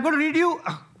that, but I'm going to read you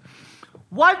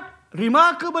one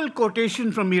remarkable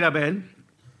quotation from Miraben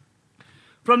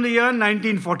from the year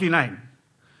 1949.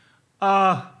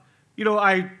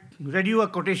 I read you a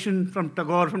quotation from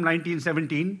Tagore from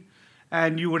 1917,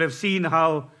 and you would have seen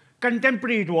how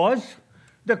contemporary it was.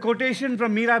 The quotation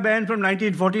from Miraben from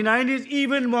 1949 is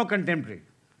even more contemporary.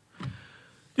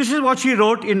 This is what she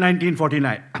wrote in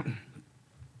 1949.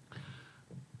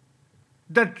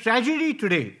 The tragedy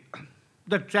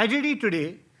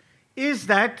today is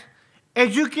that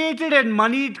educated and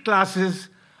moneyed classes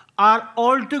are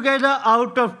altogether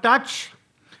out of touch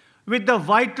with the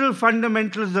vital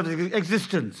fundamentals of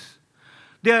existence.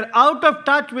 They are out of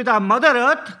touch with our Mother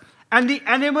Earth and the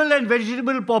animal and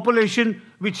vegetable population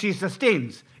which she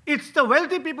sustains. It's the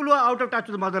wealthy people who are out of touch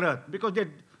with the Mother Earth, because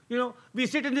we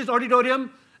sit in this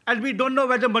auditorium and we don't know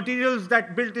where the materials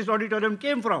that built this auditorium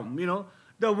came from.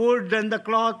 The wood and the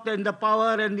cloth and the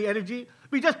power and the energy.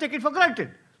 We just take it for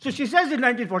granted. So she says in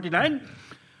 1949,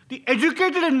 the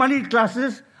educated and moneyed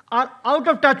classes are out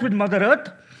of touch with Mother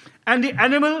Earth and the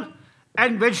animal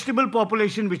and vegetable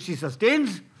population which she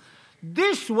sustains.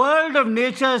 This world of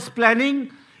nature's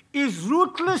planning is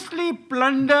ruthlessly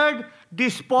plundered,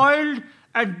 despoiled,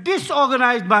 and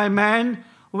disorganized by man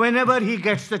whenever he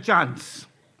gets the chance.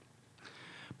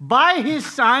 By his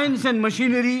science and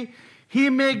machinery, he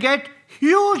may get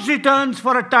huge returns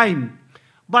for a time,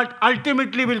 but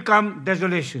ultimately will come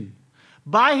desolation.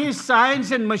 By his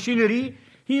science and machinery,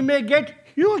 he may get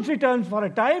huge returns for a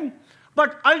time,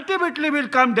 but ultimately will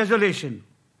come desolation.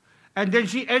 And then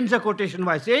she ends the quotation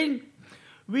by saying,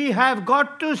 we have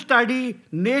got to study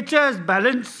nature's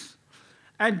balance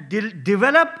and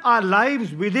develop our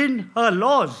lives within her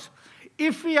laws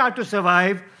if we are to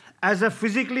survive as a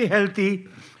physically healthy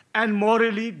and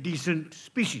morally decent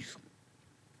species.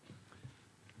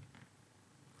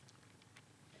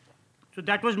 So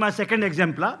that was my second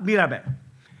exemplar, Miraben.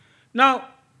 Now,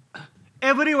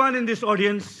 everyone in this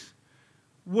audience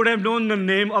would have known the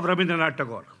name of Rabindranath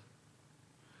Tagore.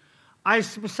 I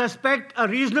suspect a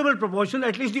reasonable proportion,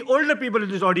 at least the older people in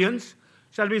this audience,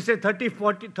 shall we say 30 to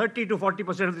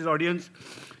 40% of this audience,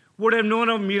 would have known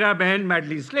of Miraben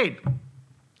Madeline Slade.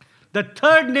 The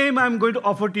third name I'm going to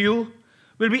offer to you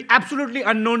will be absolutely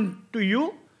unknown to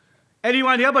you,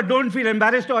 anyone here, but don't feel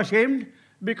embarrassed or ashamed,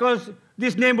 because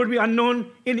this name would be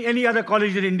unknown in any other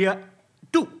college in India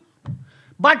too.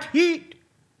 But he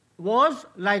was,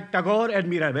 like Tagore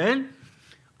and Miraben,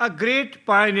 a great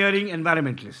pioneering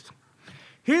environmentalist.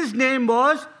 His name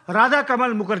was Radha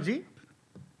Kamal Mukherjee.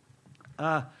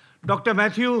 Dr.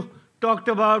 Matthew talked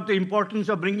about the importance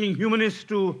of bringing humanists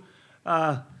to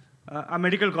a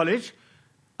medical college.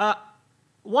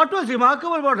 What was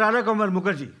remarkable about Radha Kamar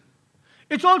Mukherjee?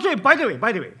 It's also, by the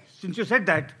way, since you said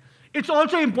that, it's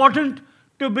also important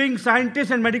to bring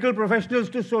scientists and medical professionals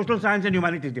to social science and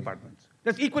humanities departments.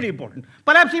 That's equally important,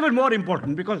 perhaps even more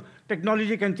important, because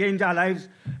technology can change our lives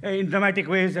in dramatic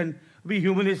ways, and we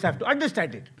humanists have to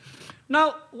understand it.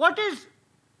 Now,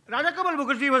 Radha Kamar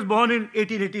Mukherjee was born in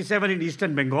 1887 in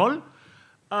eastern Bengal.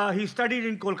 He studied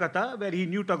in Kolkata, where he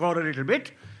knew Tagore a little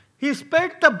bit. He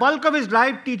spent the bulk of his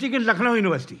life teaching in Lucknow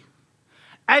University.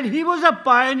 And he was a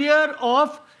pioneer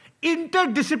of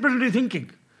interdisciplinary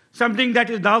thinking, something that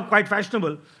is now quite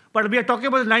fashionable. But we are talking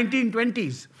about the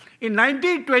 1920s. In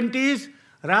 1920s,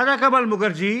 Radha Kamar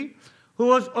Mukherjee, who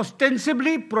was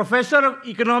ostensibly professor of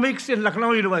economics in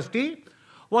Lucknow University,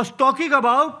 was talking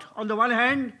about, on the one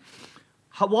hand,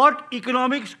 what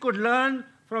economics could learn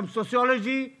from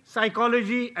sociology,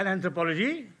 psychology, and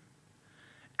anthropology,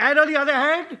 and on the other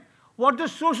hand, what the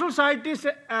social scientists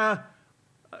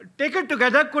taken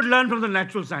together could learn from the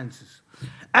natural sciences.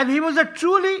 And he was a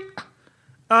true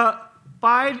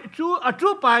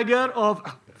pioneer of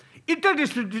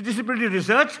interdisciplinary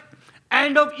research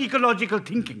and of ecological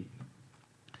thinking.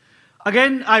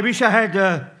 Again, I wish I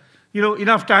had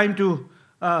enough time to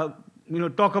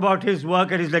talk about his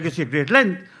work and his legacy at great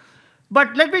length.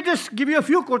 But let me just give you a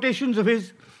few quotations of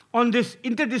his on this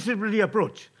interdisciplinary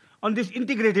approach, on this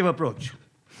integrative approach.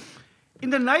 In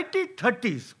the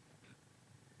 1930s,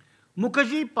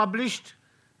 Mukherjee published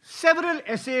several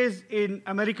essays in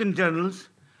American journals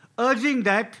urging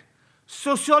that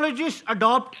sociologists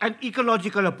adopt an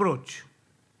ecological approach.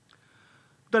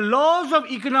 The laws of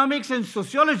economics and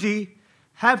sociology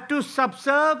have to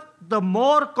subserve the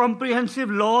more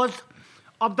comprehensive laws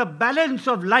of the balance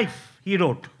of life, he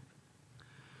wrote.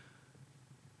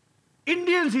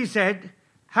 Indians, he said,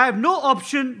 have no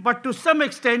option but to some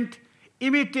extent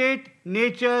imitate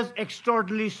nature's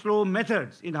extraordinarily slow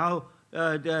methods in how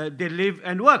they live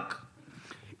and work.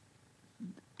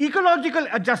 Ecological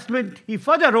adjustment, he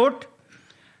further wrote,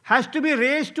 has to be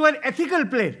raised to an ethical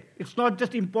plane. It's not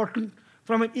just important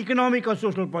from an economic or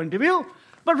social point of view,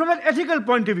 but from an ethical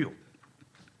point of view.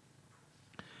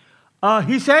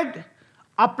 He said,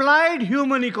 applied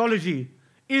human ecology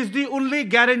is the only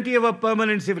guarantee of a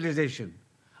permanent civilization.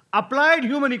 Applied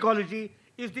human ecology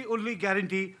is the only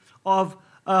guarantee of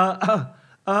a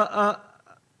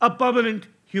permanent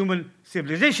human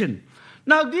civilization.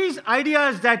 Now, these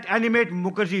ideas that animate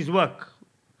Mukherjee's work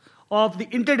of the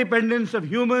interdependence of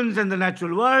humans and the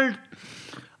natural world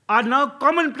are now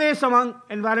commonplace among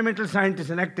environmental scientists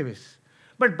and activists.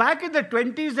 But back in the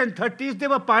 20s and 30s, they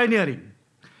were pioneering.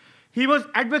 He was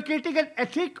advocating an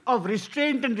ethic of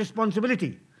restraint and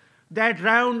responsibility that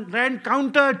ran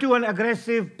counter to an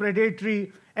aggressive,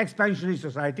 predatory, expansionary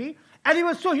society. And he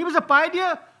was a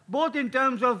pioneer both in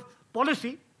terms of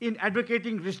policy, in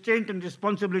advocating restraint and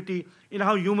responsibility in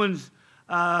how humans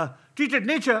treated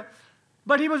nature,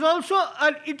 but he was also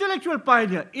an intellectual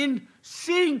pioneer in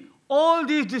seeing all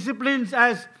these disciplines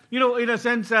as, in a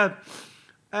sense,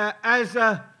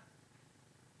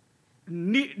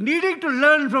 needing to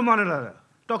learn from one another,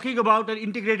 talking about an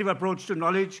integrative approach to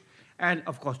knowledge and,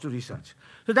 of course, to research.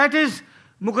 So that is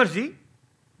Mukherjee.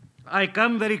 I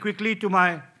come very quickly to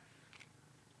my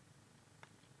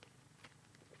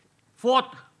fourth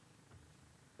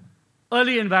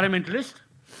early environmentalist.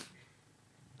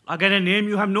 Again, a name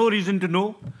you have no reason to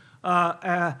know,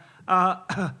 and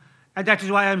that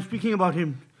is why I'm speaking about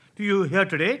him to you here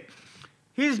today.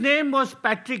 His name was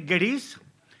Patrick Geddes.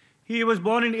 He was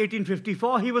born in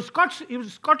 1854. He was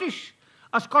Scottish,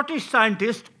 a Scottish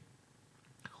scientist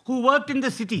who worked in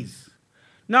the cities.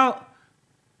 Now,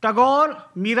 Tagore,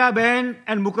 Miraben,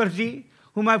 and Mukherjee,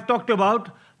 whom I've talked about,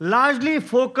 largely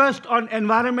focused on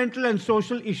environmental and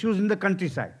social issues in the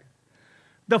countryside.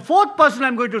 The fourth person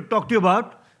I'm going to talk to you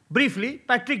about, briefly,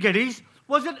 Patrick Geddes,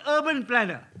 was an urban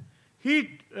planner.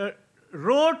 He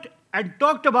wrote and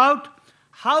talked about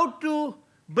how to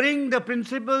bring the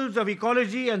principles of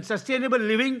ecology and sustainable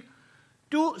living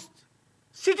to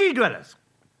city dwellers.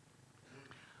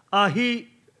 He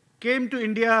came to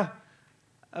India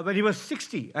when he was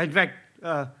 60. In fact,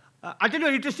 I'll tell you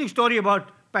an interesting story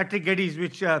about Patrick Geddes,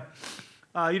 which should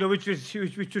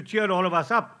cheer all of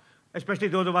us up, especially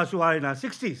those of us who are in our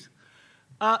 60s.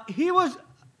 He was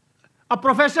a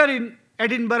professor in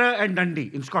Edinburgh and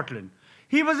Dundee in Scotland.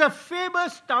 He was a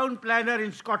famous town planner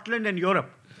in Scotland and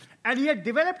Europe. And he had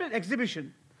developed an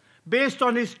exhibition based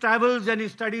on his travels and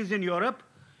his studies in Europe.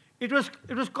 It was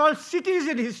called Cities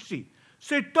in History.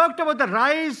 So it talked about the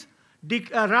rise,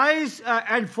 rise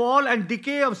and fall and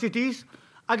decay of cities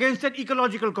against an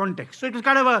ecological context. So it was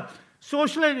kind of a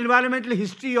social and environmental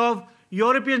history of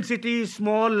European cities,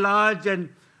 small, large, and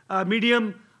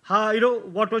medium.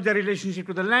 What was their relationship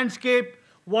to the landscape,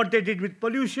 what they did with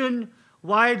pollution,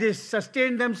 why they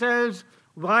sustained themselves,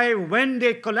 when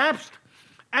they collapsed.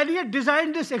 And he had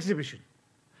designed this exhibition.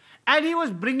 And he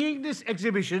was bringing this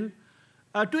exhibition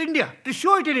to India, to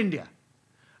show it in India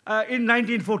in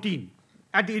 1914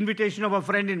 at the invitation of a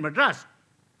friend in Madras.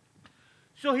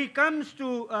 So he comes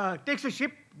takes a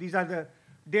ship. These are the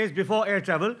days before air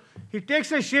travel. He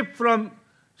takes a ship from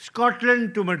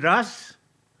Scotland to Madras,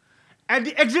 and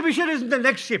the exhibition is in the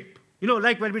next ship.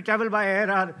 Like when we travel by air,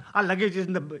 our luggage is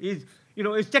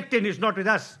checked in, it's not with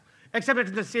us, except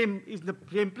it's the same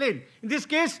plane. In this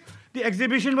case, the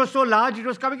exhibition was so large, it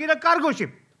was coming in a cargo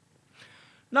ship.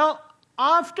 Now,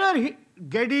 after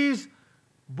Geddes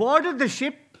boarded the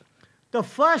ship, the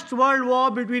First World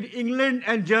War between England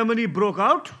and Germany broke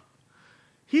out.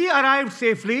 He arrived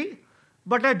safely,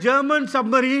 but a German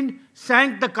submarine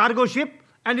sank the cargo ship,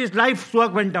 and his life's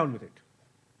work went down with it.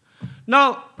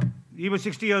 Now, he was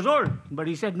 60 years old, but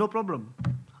he said, no problem.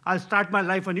 I'll start my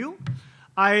life anew.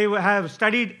 I have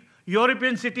studied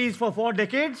European cities for 4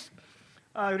 decades,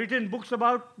 written books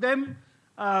about them,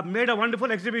 made a wonderful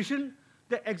exhibition.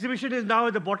 The exhibition is now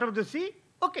at the bottom of the sea.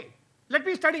 Okay, let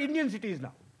me study Indian cities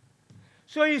now.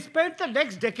 So he spent the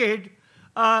next decade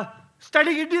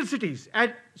studying Indian cities,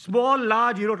 and small,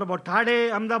 large. He wrote about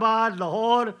Thane, Ahmedabad,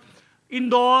 Lahore,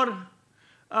 Indore,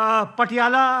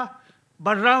 Patiala,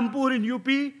 Balrampur in UP.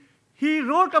 He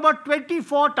wrote about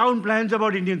 24 town plans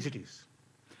about Indian cities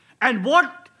and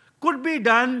what could be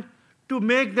done to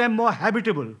make them more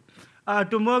habitable,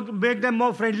 to make them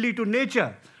more friendly to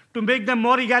nature, to make them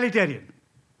more egalitarian.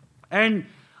 And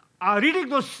reading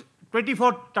those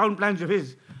 24 town plans of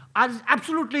his is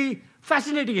absolutely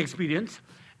fascinating experience.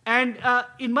 And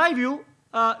in my view,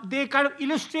 they kind of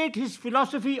illustrate his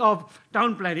philosophy of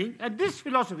town planning. And this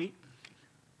philosophy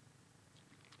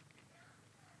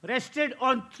rested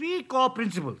on 3 core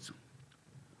principles.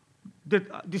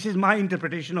 This is my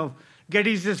interpretation of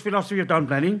Geddes' philosophy of town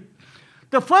planning.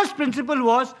 The first principle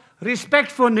was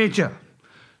respect for nature.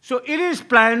 So in his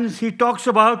plans, he talks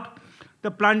about the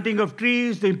planting of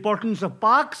trees, the importance of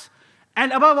parks,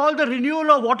 and above all, the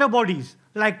renewal of water bodies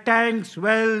like tanks,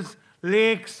 wells,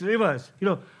 lakes, rivers.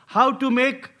 How to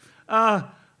make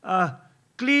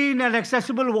clean and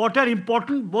accessible water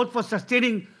important, both for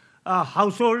sustaining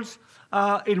households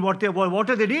in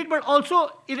water they need, but also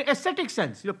in an aesthetic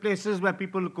sense, places where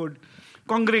people could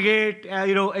congregate,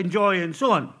 enjoy, and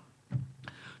so on.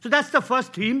 So that's the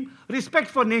first theme, respect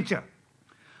for nature.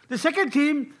 The second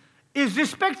theme is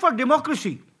respect for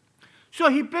democracy. So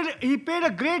he paid a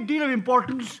great deal of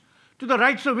importance to the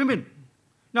rights of women.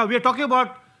 Now, we are talking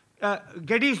about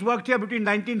Geddes worked here between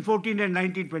 1914 and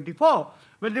 1924,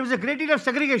 when there was a great deal of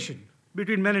segregation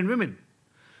between men and women.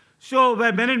 So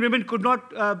where men and women could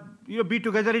not be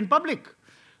together in public.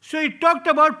 So he talked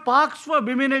about parks for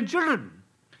women and children.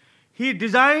 He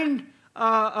designed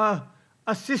a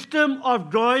system of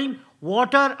drawing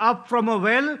water up from a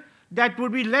well that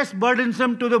would be less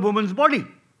burdensome to the woman's body.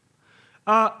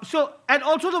 And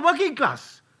also the working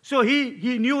class. So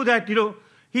he knew that,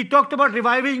 he talked about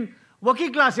reviving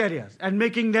working class areas and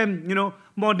making them,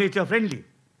 more nature friendly.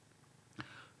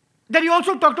 Then he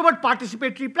also talked about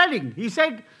participatory planning. He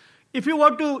said, if you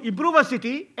want to improve a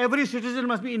city, every citizen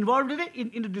must be involved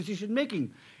in the decision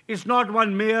making. It's not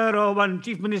one mayor or one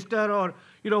chief minister or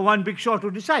one big shot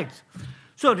who decides.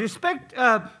 So respect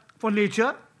for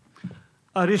nature,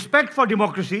 respect for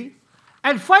democracy,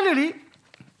 and finally,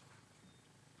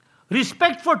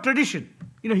 respect for tradition.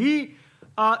 He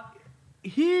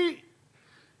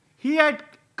had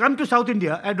come to South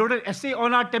India and wrote an essay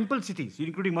on our temple cities,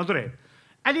 including Madurai,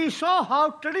 and he saw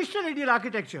how traditional Indian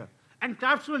architecture and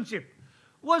craftsmanship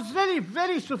was really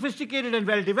very sophisticated and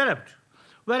well developed,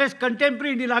 whereas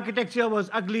contemporary Indian architecture was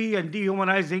ugly and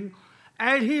dehumanizing.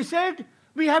 And he said,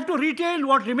 we have to retain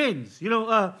what remains.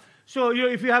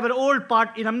 If you have an old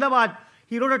part in Ahmedabad,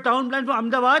 he wrote a town plan for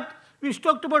Ahmedabad, which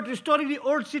talked about restoring the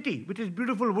old city, which is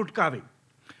beautiful wood carving.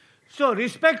 So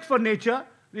respect for nature,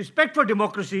 respect for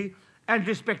democracy, and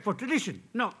respect for tradition.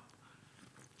 Now,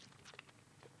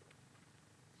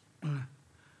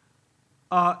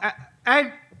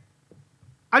 and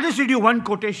I'll just read you one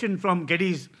quotation from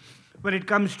Geddes when it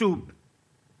comes to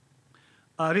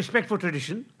respect for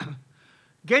tradition.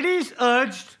 Geddes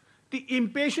urged the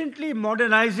impatiently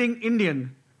modernizing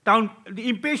town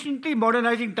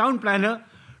planner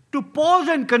to pause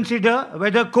and consider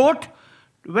whether, quote,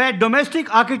 where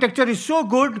domestic architecture is so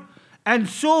good and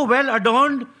so well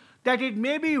adorned that they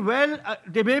may be well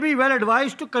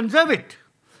advised to conserve it,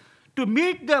 to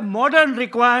meet the modern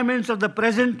requirements of the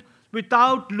present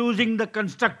without losing the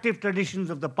constructive traditions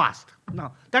of the past.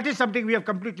 Now, that is something we have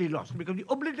completely lost, because we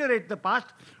obliterate the past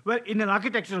in an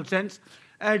architectural sense,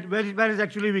 and whereas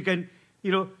actually we can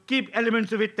keep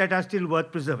elements of it that are still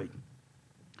worth preserving.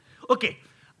 Okay,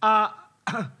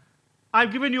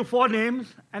 I've given you 4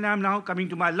 names, and I'm now coming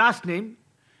to my last name,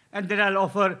 and then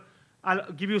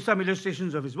I'll give you some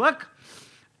illustrations of his work,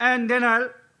 and then I'll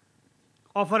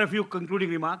offer a few concluding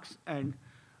remarks and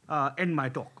end my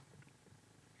talk.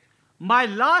 My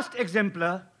last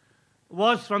exemplar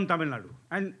was from Tamil Nadu,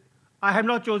 and I have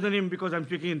not chosen him because I'm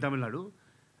speaking in Tamil Nadu.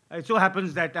 It so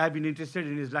happens that I've been interested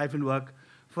in his life and work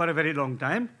for a very long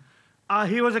time.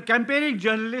 He was a campaigning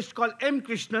journalist called M.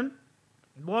 Krishnan,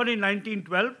 born in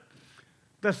 1912,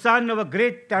 the son of a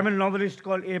great Tamil novelist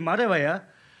called A. Madhavaya,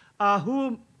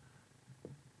 who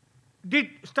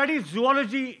studied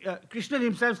zoology. Krishnan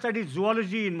himself studied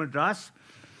zoology in Madras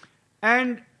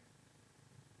and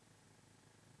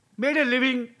made a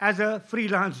living as a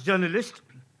freelance journalist,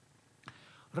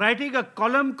 writing a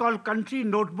column called Country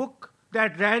Notebook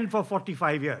that ran for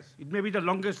 45 years. It may be the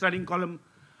longest running column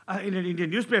in an Indian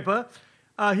newspaper.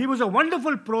 He was a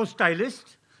wonderful prose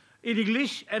stylist in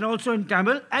English and also in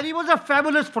Tamil, and he was a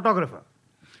fabulous photographer.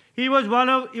 He was one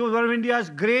of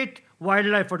India's great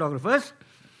wildlife photographers.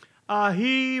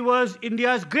 He was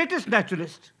India's greatest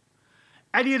naturalist,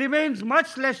 and he remains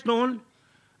much less known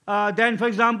than, for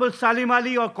example, Salim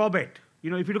Ali or Corbett.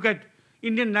 If you look at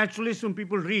Indian naturalists whom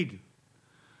people read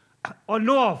or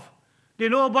know of, they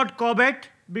know about Corbett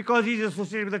because he's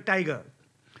associated with a tiger.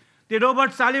 They know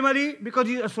about Salim Ali because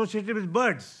he's associated with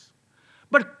birds.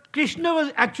 But Krishna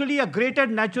was actually a greater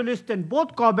naturalist than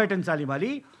both Corbett and Salim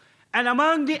Ali, and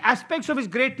among the aspects of his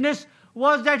greatness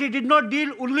was that he did not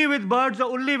deal only with birds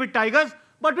or only with tigers,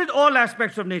 but with all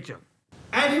aspects of nature.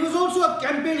 And he was also a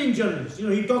campaigning journalist.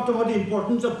 He talked about the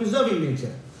importance of preserving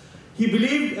nature. He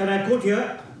believed, and I quote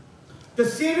here, the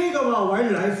saving of our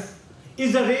wildlife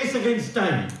is a race against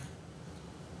time.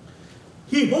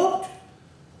 He hoped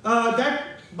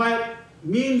that by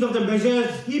means of the measures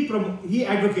he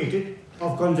advocated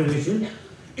of conservation,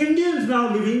 Indians now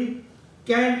living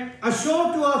can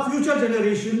assure to our future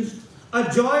generations a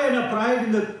joy and a pride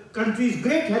in the country's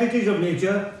great heritage of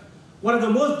nature, one of the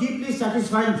most deeply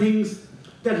satisfying things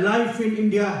that life in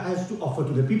India has to offer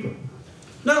to the people.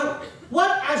 Now,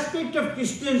 what aspect of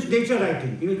Krishnan's nature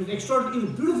writing? He was an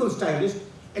extraordinarily beautiful stylist,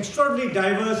 extraordinarily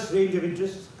diverse range of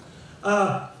interests.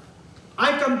 I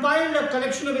compiled a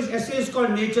collection of his essays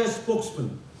called Nature's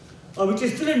Spokesman, which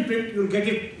is still in print. You'll get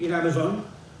it in Amazon.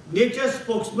 Nature's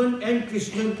Spokesman, M.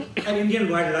 Krishnan and Indian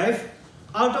Wildlife.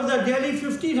 Out of the nearly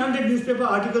 1,500 newspaper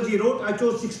articles he wrote, I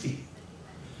chose 60.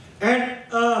 And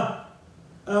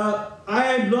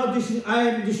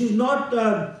this is not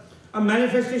a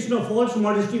manifestation of false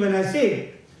modesty when I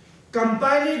say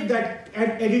compiling that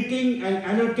and editing and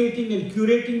annotating and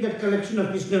curating that collection of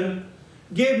Krishnan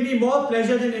gave me more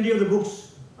pleasure than any of the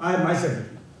books I have myself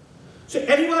written. So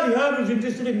anyone here who's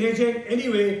interested in nature in any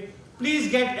way, please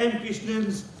get M.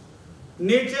 Krishnan's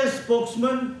Nature's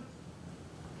Spokesman.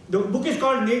 The book is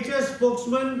called Nature's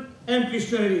Spokesman, M.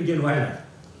 Krishnan and Indian Wildlife.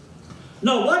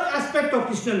 Now, what aspect of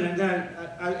Krishnan, and then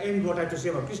I'll end what I have to say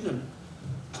about Krishnan,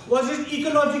 was his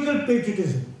ecological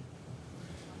patriotism.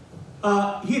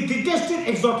 He detested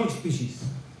exotic species.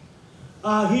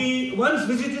 He once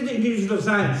visited the Indian Institute of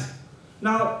Science.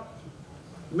 Now,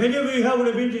 many of you here would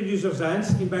have been to the Institute of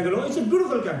Science in Bangalore. It's a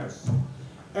beautiful campus.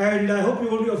 And I hope you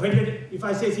won't be offended if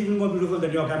I say it's even more beautiful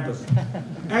than your campus.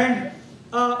 And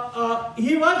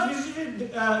he once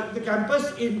visited the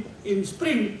campus in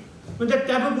spring when the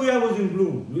tababuya was in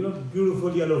bloom.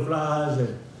 Beautiful yellow flowers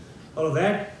and all of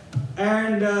that.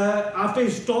 And after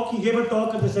his talk, he gave a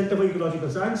talk at the Center for Ecological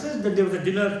Sciences. Then there was a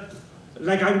dinner,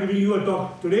 like I'm giving you a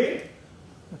talk today.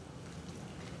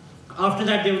 After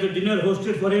that, there was a dinner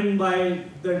hosted for him by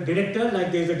the director,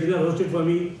 like there's a dinner hosted for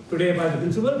me today by the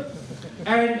principal.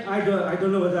 And I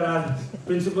don't know whether our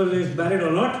principal is married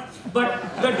or not, but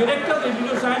the director of the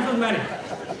Institute of Science was married.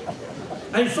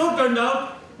 And so turned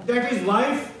out that his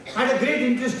wife had a great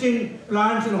interest in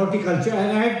plants and horticulture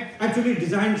and had actually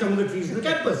designed some of the trees in the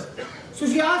campus. So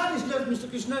she asked Mr.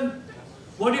 Krishnan,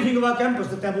 what do you think of our campus,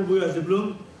 the tababuya as they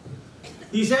bloom?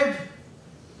 He said,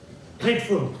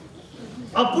 dreadful.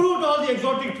 Uproot all the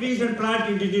exotic trees and plant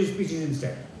indigenous species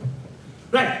instead.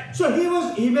 Right, so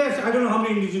he may have, I don't know how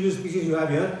many indigenous species you have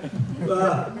here,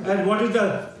 and what is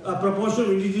the proportion of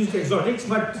indigenous to exotics,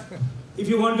 but if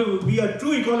you want to be a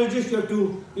true ecologist, you have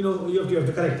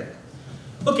to correct that.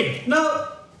 Okay, now,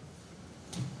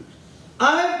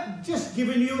 I have just just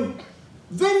given you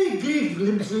very brief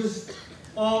glimpses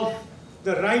of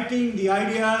the writing, the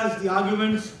ideas, the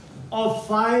arguments of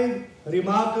 5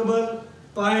 remarkable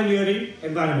pioneering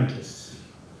environmentalists.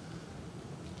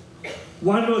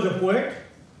 One was a poet,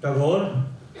 Tagore.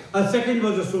 A second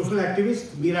was a social activist,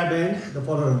 Miraben, the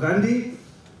follower of Gandhi.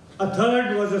 A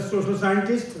third was a social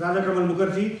scientist, Radhakamal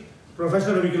Mukherjee,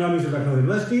 professor of economics at Lucknow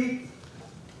University.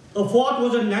 A fourth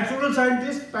was a natural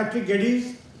scientist, Patrick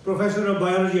Geddes, professor of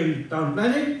biology and town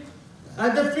planning.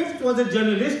 And the fifth was a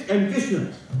journalist, M.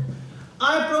 Krishnan.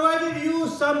 I provided you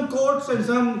some quotes and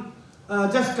some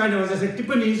just kind of, as I said,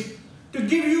 tippanis to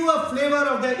give you a flavor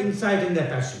of their insight and their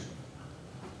passion.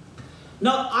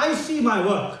 Now, I see my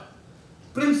work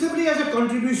principally as a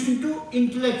contribution to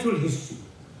intellectual history,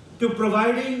 to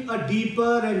providing a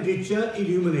deeper and richer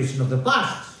illumination of the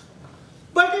past.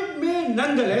 But it may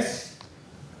nonetheless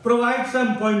provide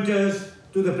some pointers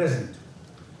to the present.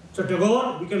 So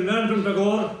Tagore, we can learn from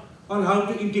Tagore on how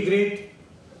to integrate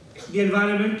the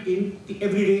environment in the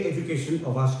everyday education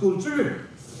of our school children.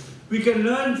 We can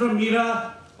learn from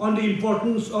Mira on the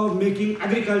importance of making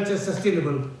agriculture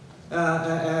sustainable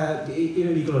in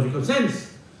an ecological sense.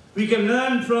 We can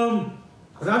learn from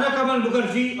Radhakamal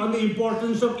Mukherjee on the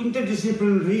importance of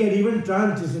interdisciplinary and even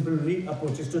transdisciplinary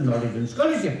approaches to knowledge and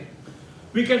scholarship.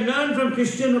 We can learn from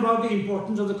Christian about the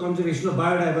importance of the conservation of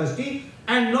biodiversity,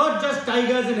 and not just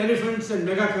tigers and elephants and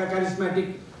mega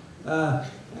charismatic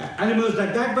animals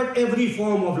like that, but every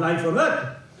form of life on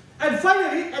Earth. And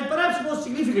finally, and perhaps most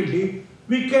significantly,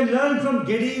 we can learn from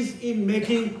Geddes in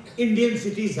making Indian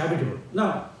cities habitable.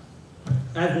 Now,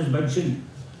 as was mentioned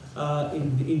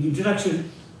in the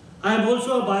introduction, I am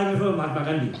also a biographer of Mahatma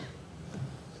Gandhi.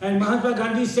 And Mahatma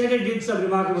Gandhi said and did some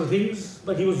remarkable things,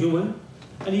 but he was human.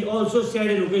 And he also said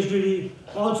and occasionally,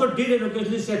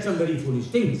 said some very foolish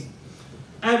things.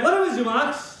 And one of his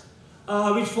remarks,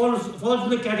 which falls in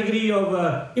the category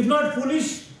of, if not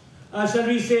foolish, shall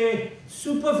we say,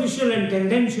 superficial and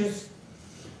tendentious,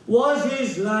 was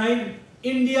his line,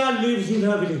 India lives in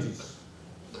her villages.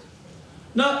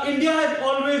 Now, India has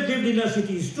always lived in her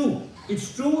cities too.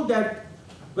 It's true that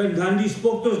when Gandhi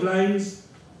spoke those lines,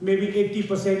 maybe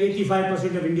 80%,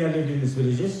 85% of India lived in its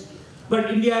villages.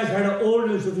 But India has had an old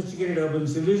and sophisticated urban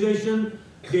civilization,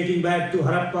 dating back to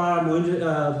Harappa,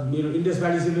 Indus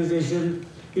Valley civilization,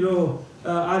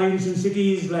 our ancient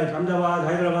cities like Ahmedabad,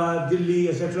 Hyderabad, Delhi,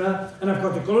 etc. And of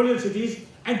course the colonial cities.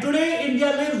 And today India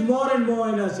lives more and more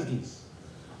in our cities.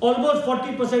 Almost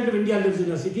 40% of India lives in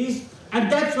our cities,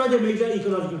 and that's why the major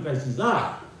ecological crises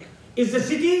are. It's the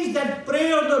cities that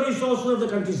prey on the resources of the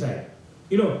countryside.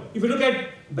 If you look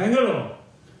at Bangalore,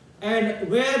 and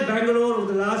where Bangalore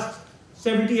over the last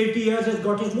 70, 80 years has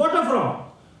got its water from.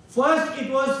 First,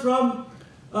 it was from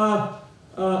a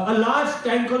large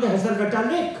tank called the Hesarghatta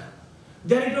Lake.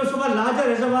 Then it was from a larger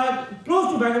reservoir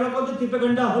close to Bangalore called the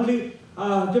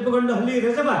Tippaganda-Halli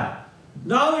Reservoir.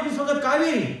 Now it is from the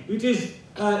Kaveri, which is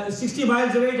 60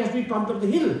 miles away. It has to be pumped up the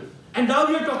hill. And now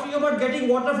we are talking about getting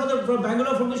water from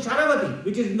Bangalore from the Sharavati,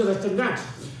 which is in the Western Ghats.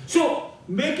 So,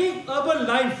 making urban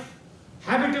life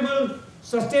habitable,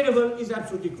 sustainable is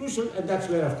absolutely crucial, and that's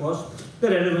where, of course, the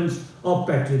relevance of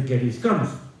Patrick Geddes comes.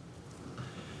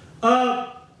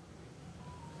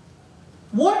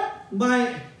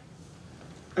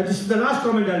 This is the last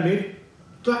comment I'll make.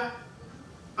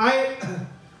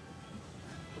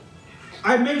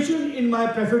 I mentioned in my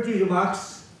prefatory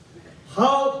remarks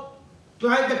how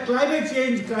the climate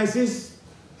change crisis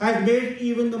has made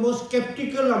even the most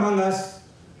skeptical among us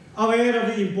aware of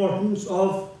the importance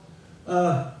of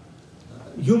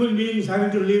human beings having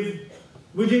to live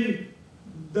within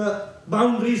the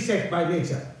boundaries set by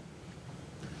nature.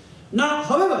 Now,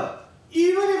 however,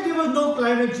 even if there was no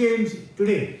climate change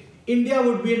today, India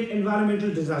would be an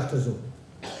environmental disaster zone.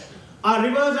 Our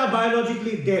rivers are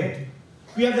biologically dead.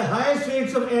 We have the highest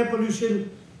rates of air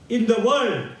pollution in the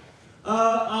world.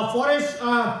 Our forests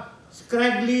are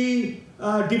scraggly,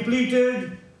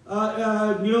 depleted.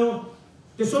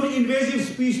 There's so many invasive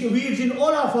species, weeds in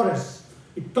all our forests.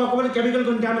 We talk about the chemical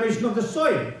contamination of the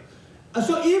soil.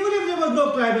 So even if there was no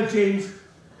climate change,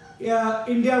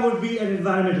 India would be an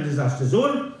environmental disaster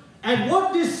zone. And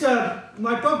what this,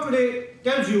 my talk today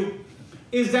tells you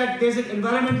is that there's an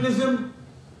environmentalism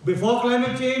before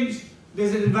climate change,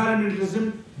 there's an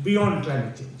environmentalism beyond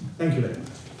climate change. Thank you very much.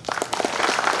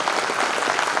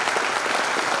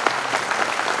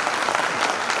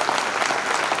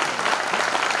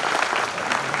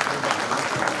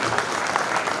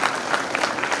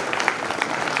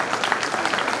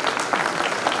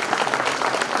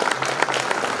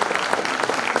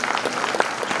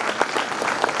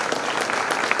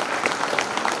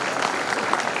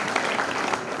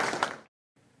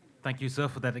 Thank you, sir,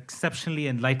 for that exceptionally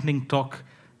enlightening talk.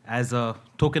 As a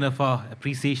token of our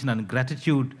appreciation and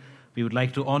gratitude, we would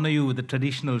like to honor you with the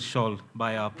traditional shawl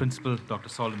by our principal, Dr.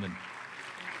 Solomon.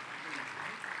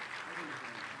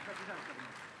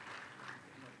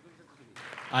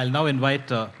 I'll now invite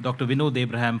Dr. Vinod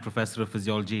Abraham, Professor of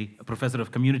Physiology, Professor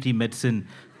of Community Medicine,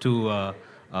 to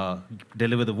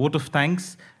deliver the vote of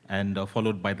thanks, and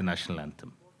followed by the national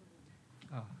anthem.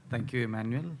 Thank you,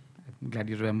 Emmanuel. I'm glad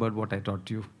you remembered what I taught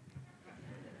you.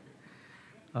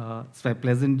 It's my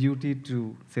pleasant duty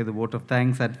to say the vote of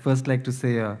thanks. I'd first like to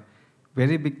say a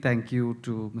very big thank you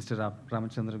to Mr.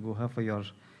 Ramachandra Guha for your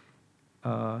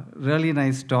really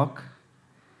nice talk.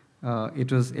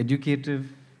 It was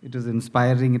educative, it was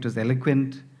inspiring, it was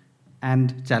eloquent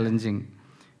and challenging.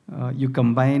 You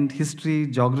combined history,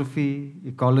 geography,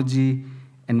 ecology,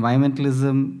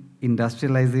 environmentalism,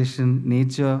 industrialization,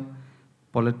 nature,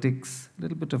 politics, a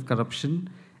little bit of corruption,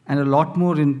 and a lot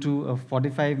more into a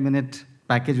 45-minute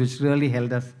package which really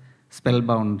held us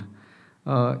spellbound.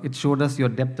 It showed us your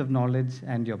depth of knowledge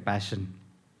and your passion.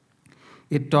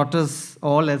 It taught us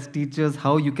all as teachers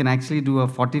how you can actually do a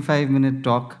 45-minute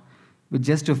talk with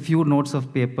just a few notes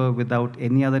of paper without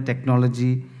any other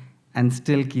technology and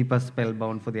still keep us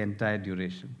spellbound for the entire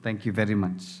duration. Thank you very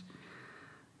much.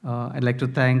 I'd like to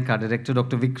thank our director,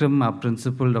 Dr. Vikram, our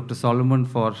principal, Dr. Solomon,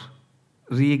 for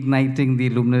reigniting the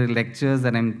Luminary Lectures,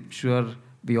 and I'm sure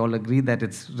we all agree that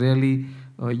it's really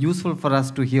useful for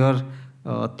us to hear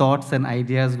thoughts and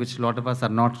ideas which a lot of us are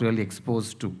not really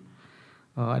exposed to.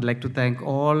 I'd like to thank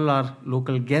all our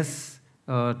local guests,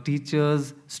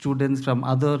 teachers, students from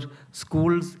other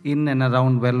schools in and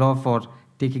around Vellore for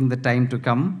taking the time to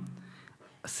come.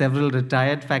 Several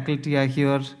retired faculty are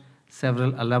here,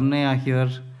 several alumni are here.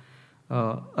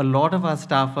 A lot of our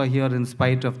staff are here in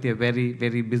spite of their very,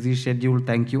 very busy schedule.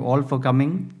 Thank you all for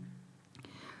coming.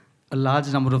 A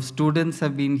large number of students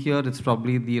have been here. It's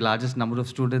probably the largest number of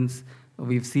students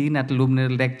we've seen at a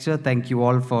Luminary Lecture. Thank you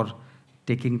all for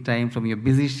taking time from your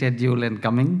busy schedule and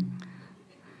coming.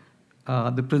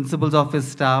 The principal's office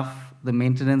staff, the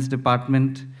maintenance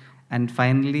department, and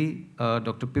finally,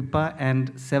 Dr. Pippa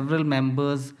and several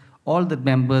members, all the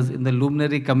members in the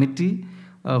Luminary Committee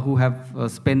who have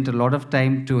spent a lot of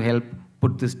time to help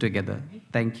put this together.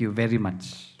 Thank you very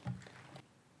much.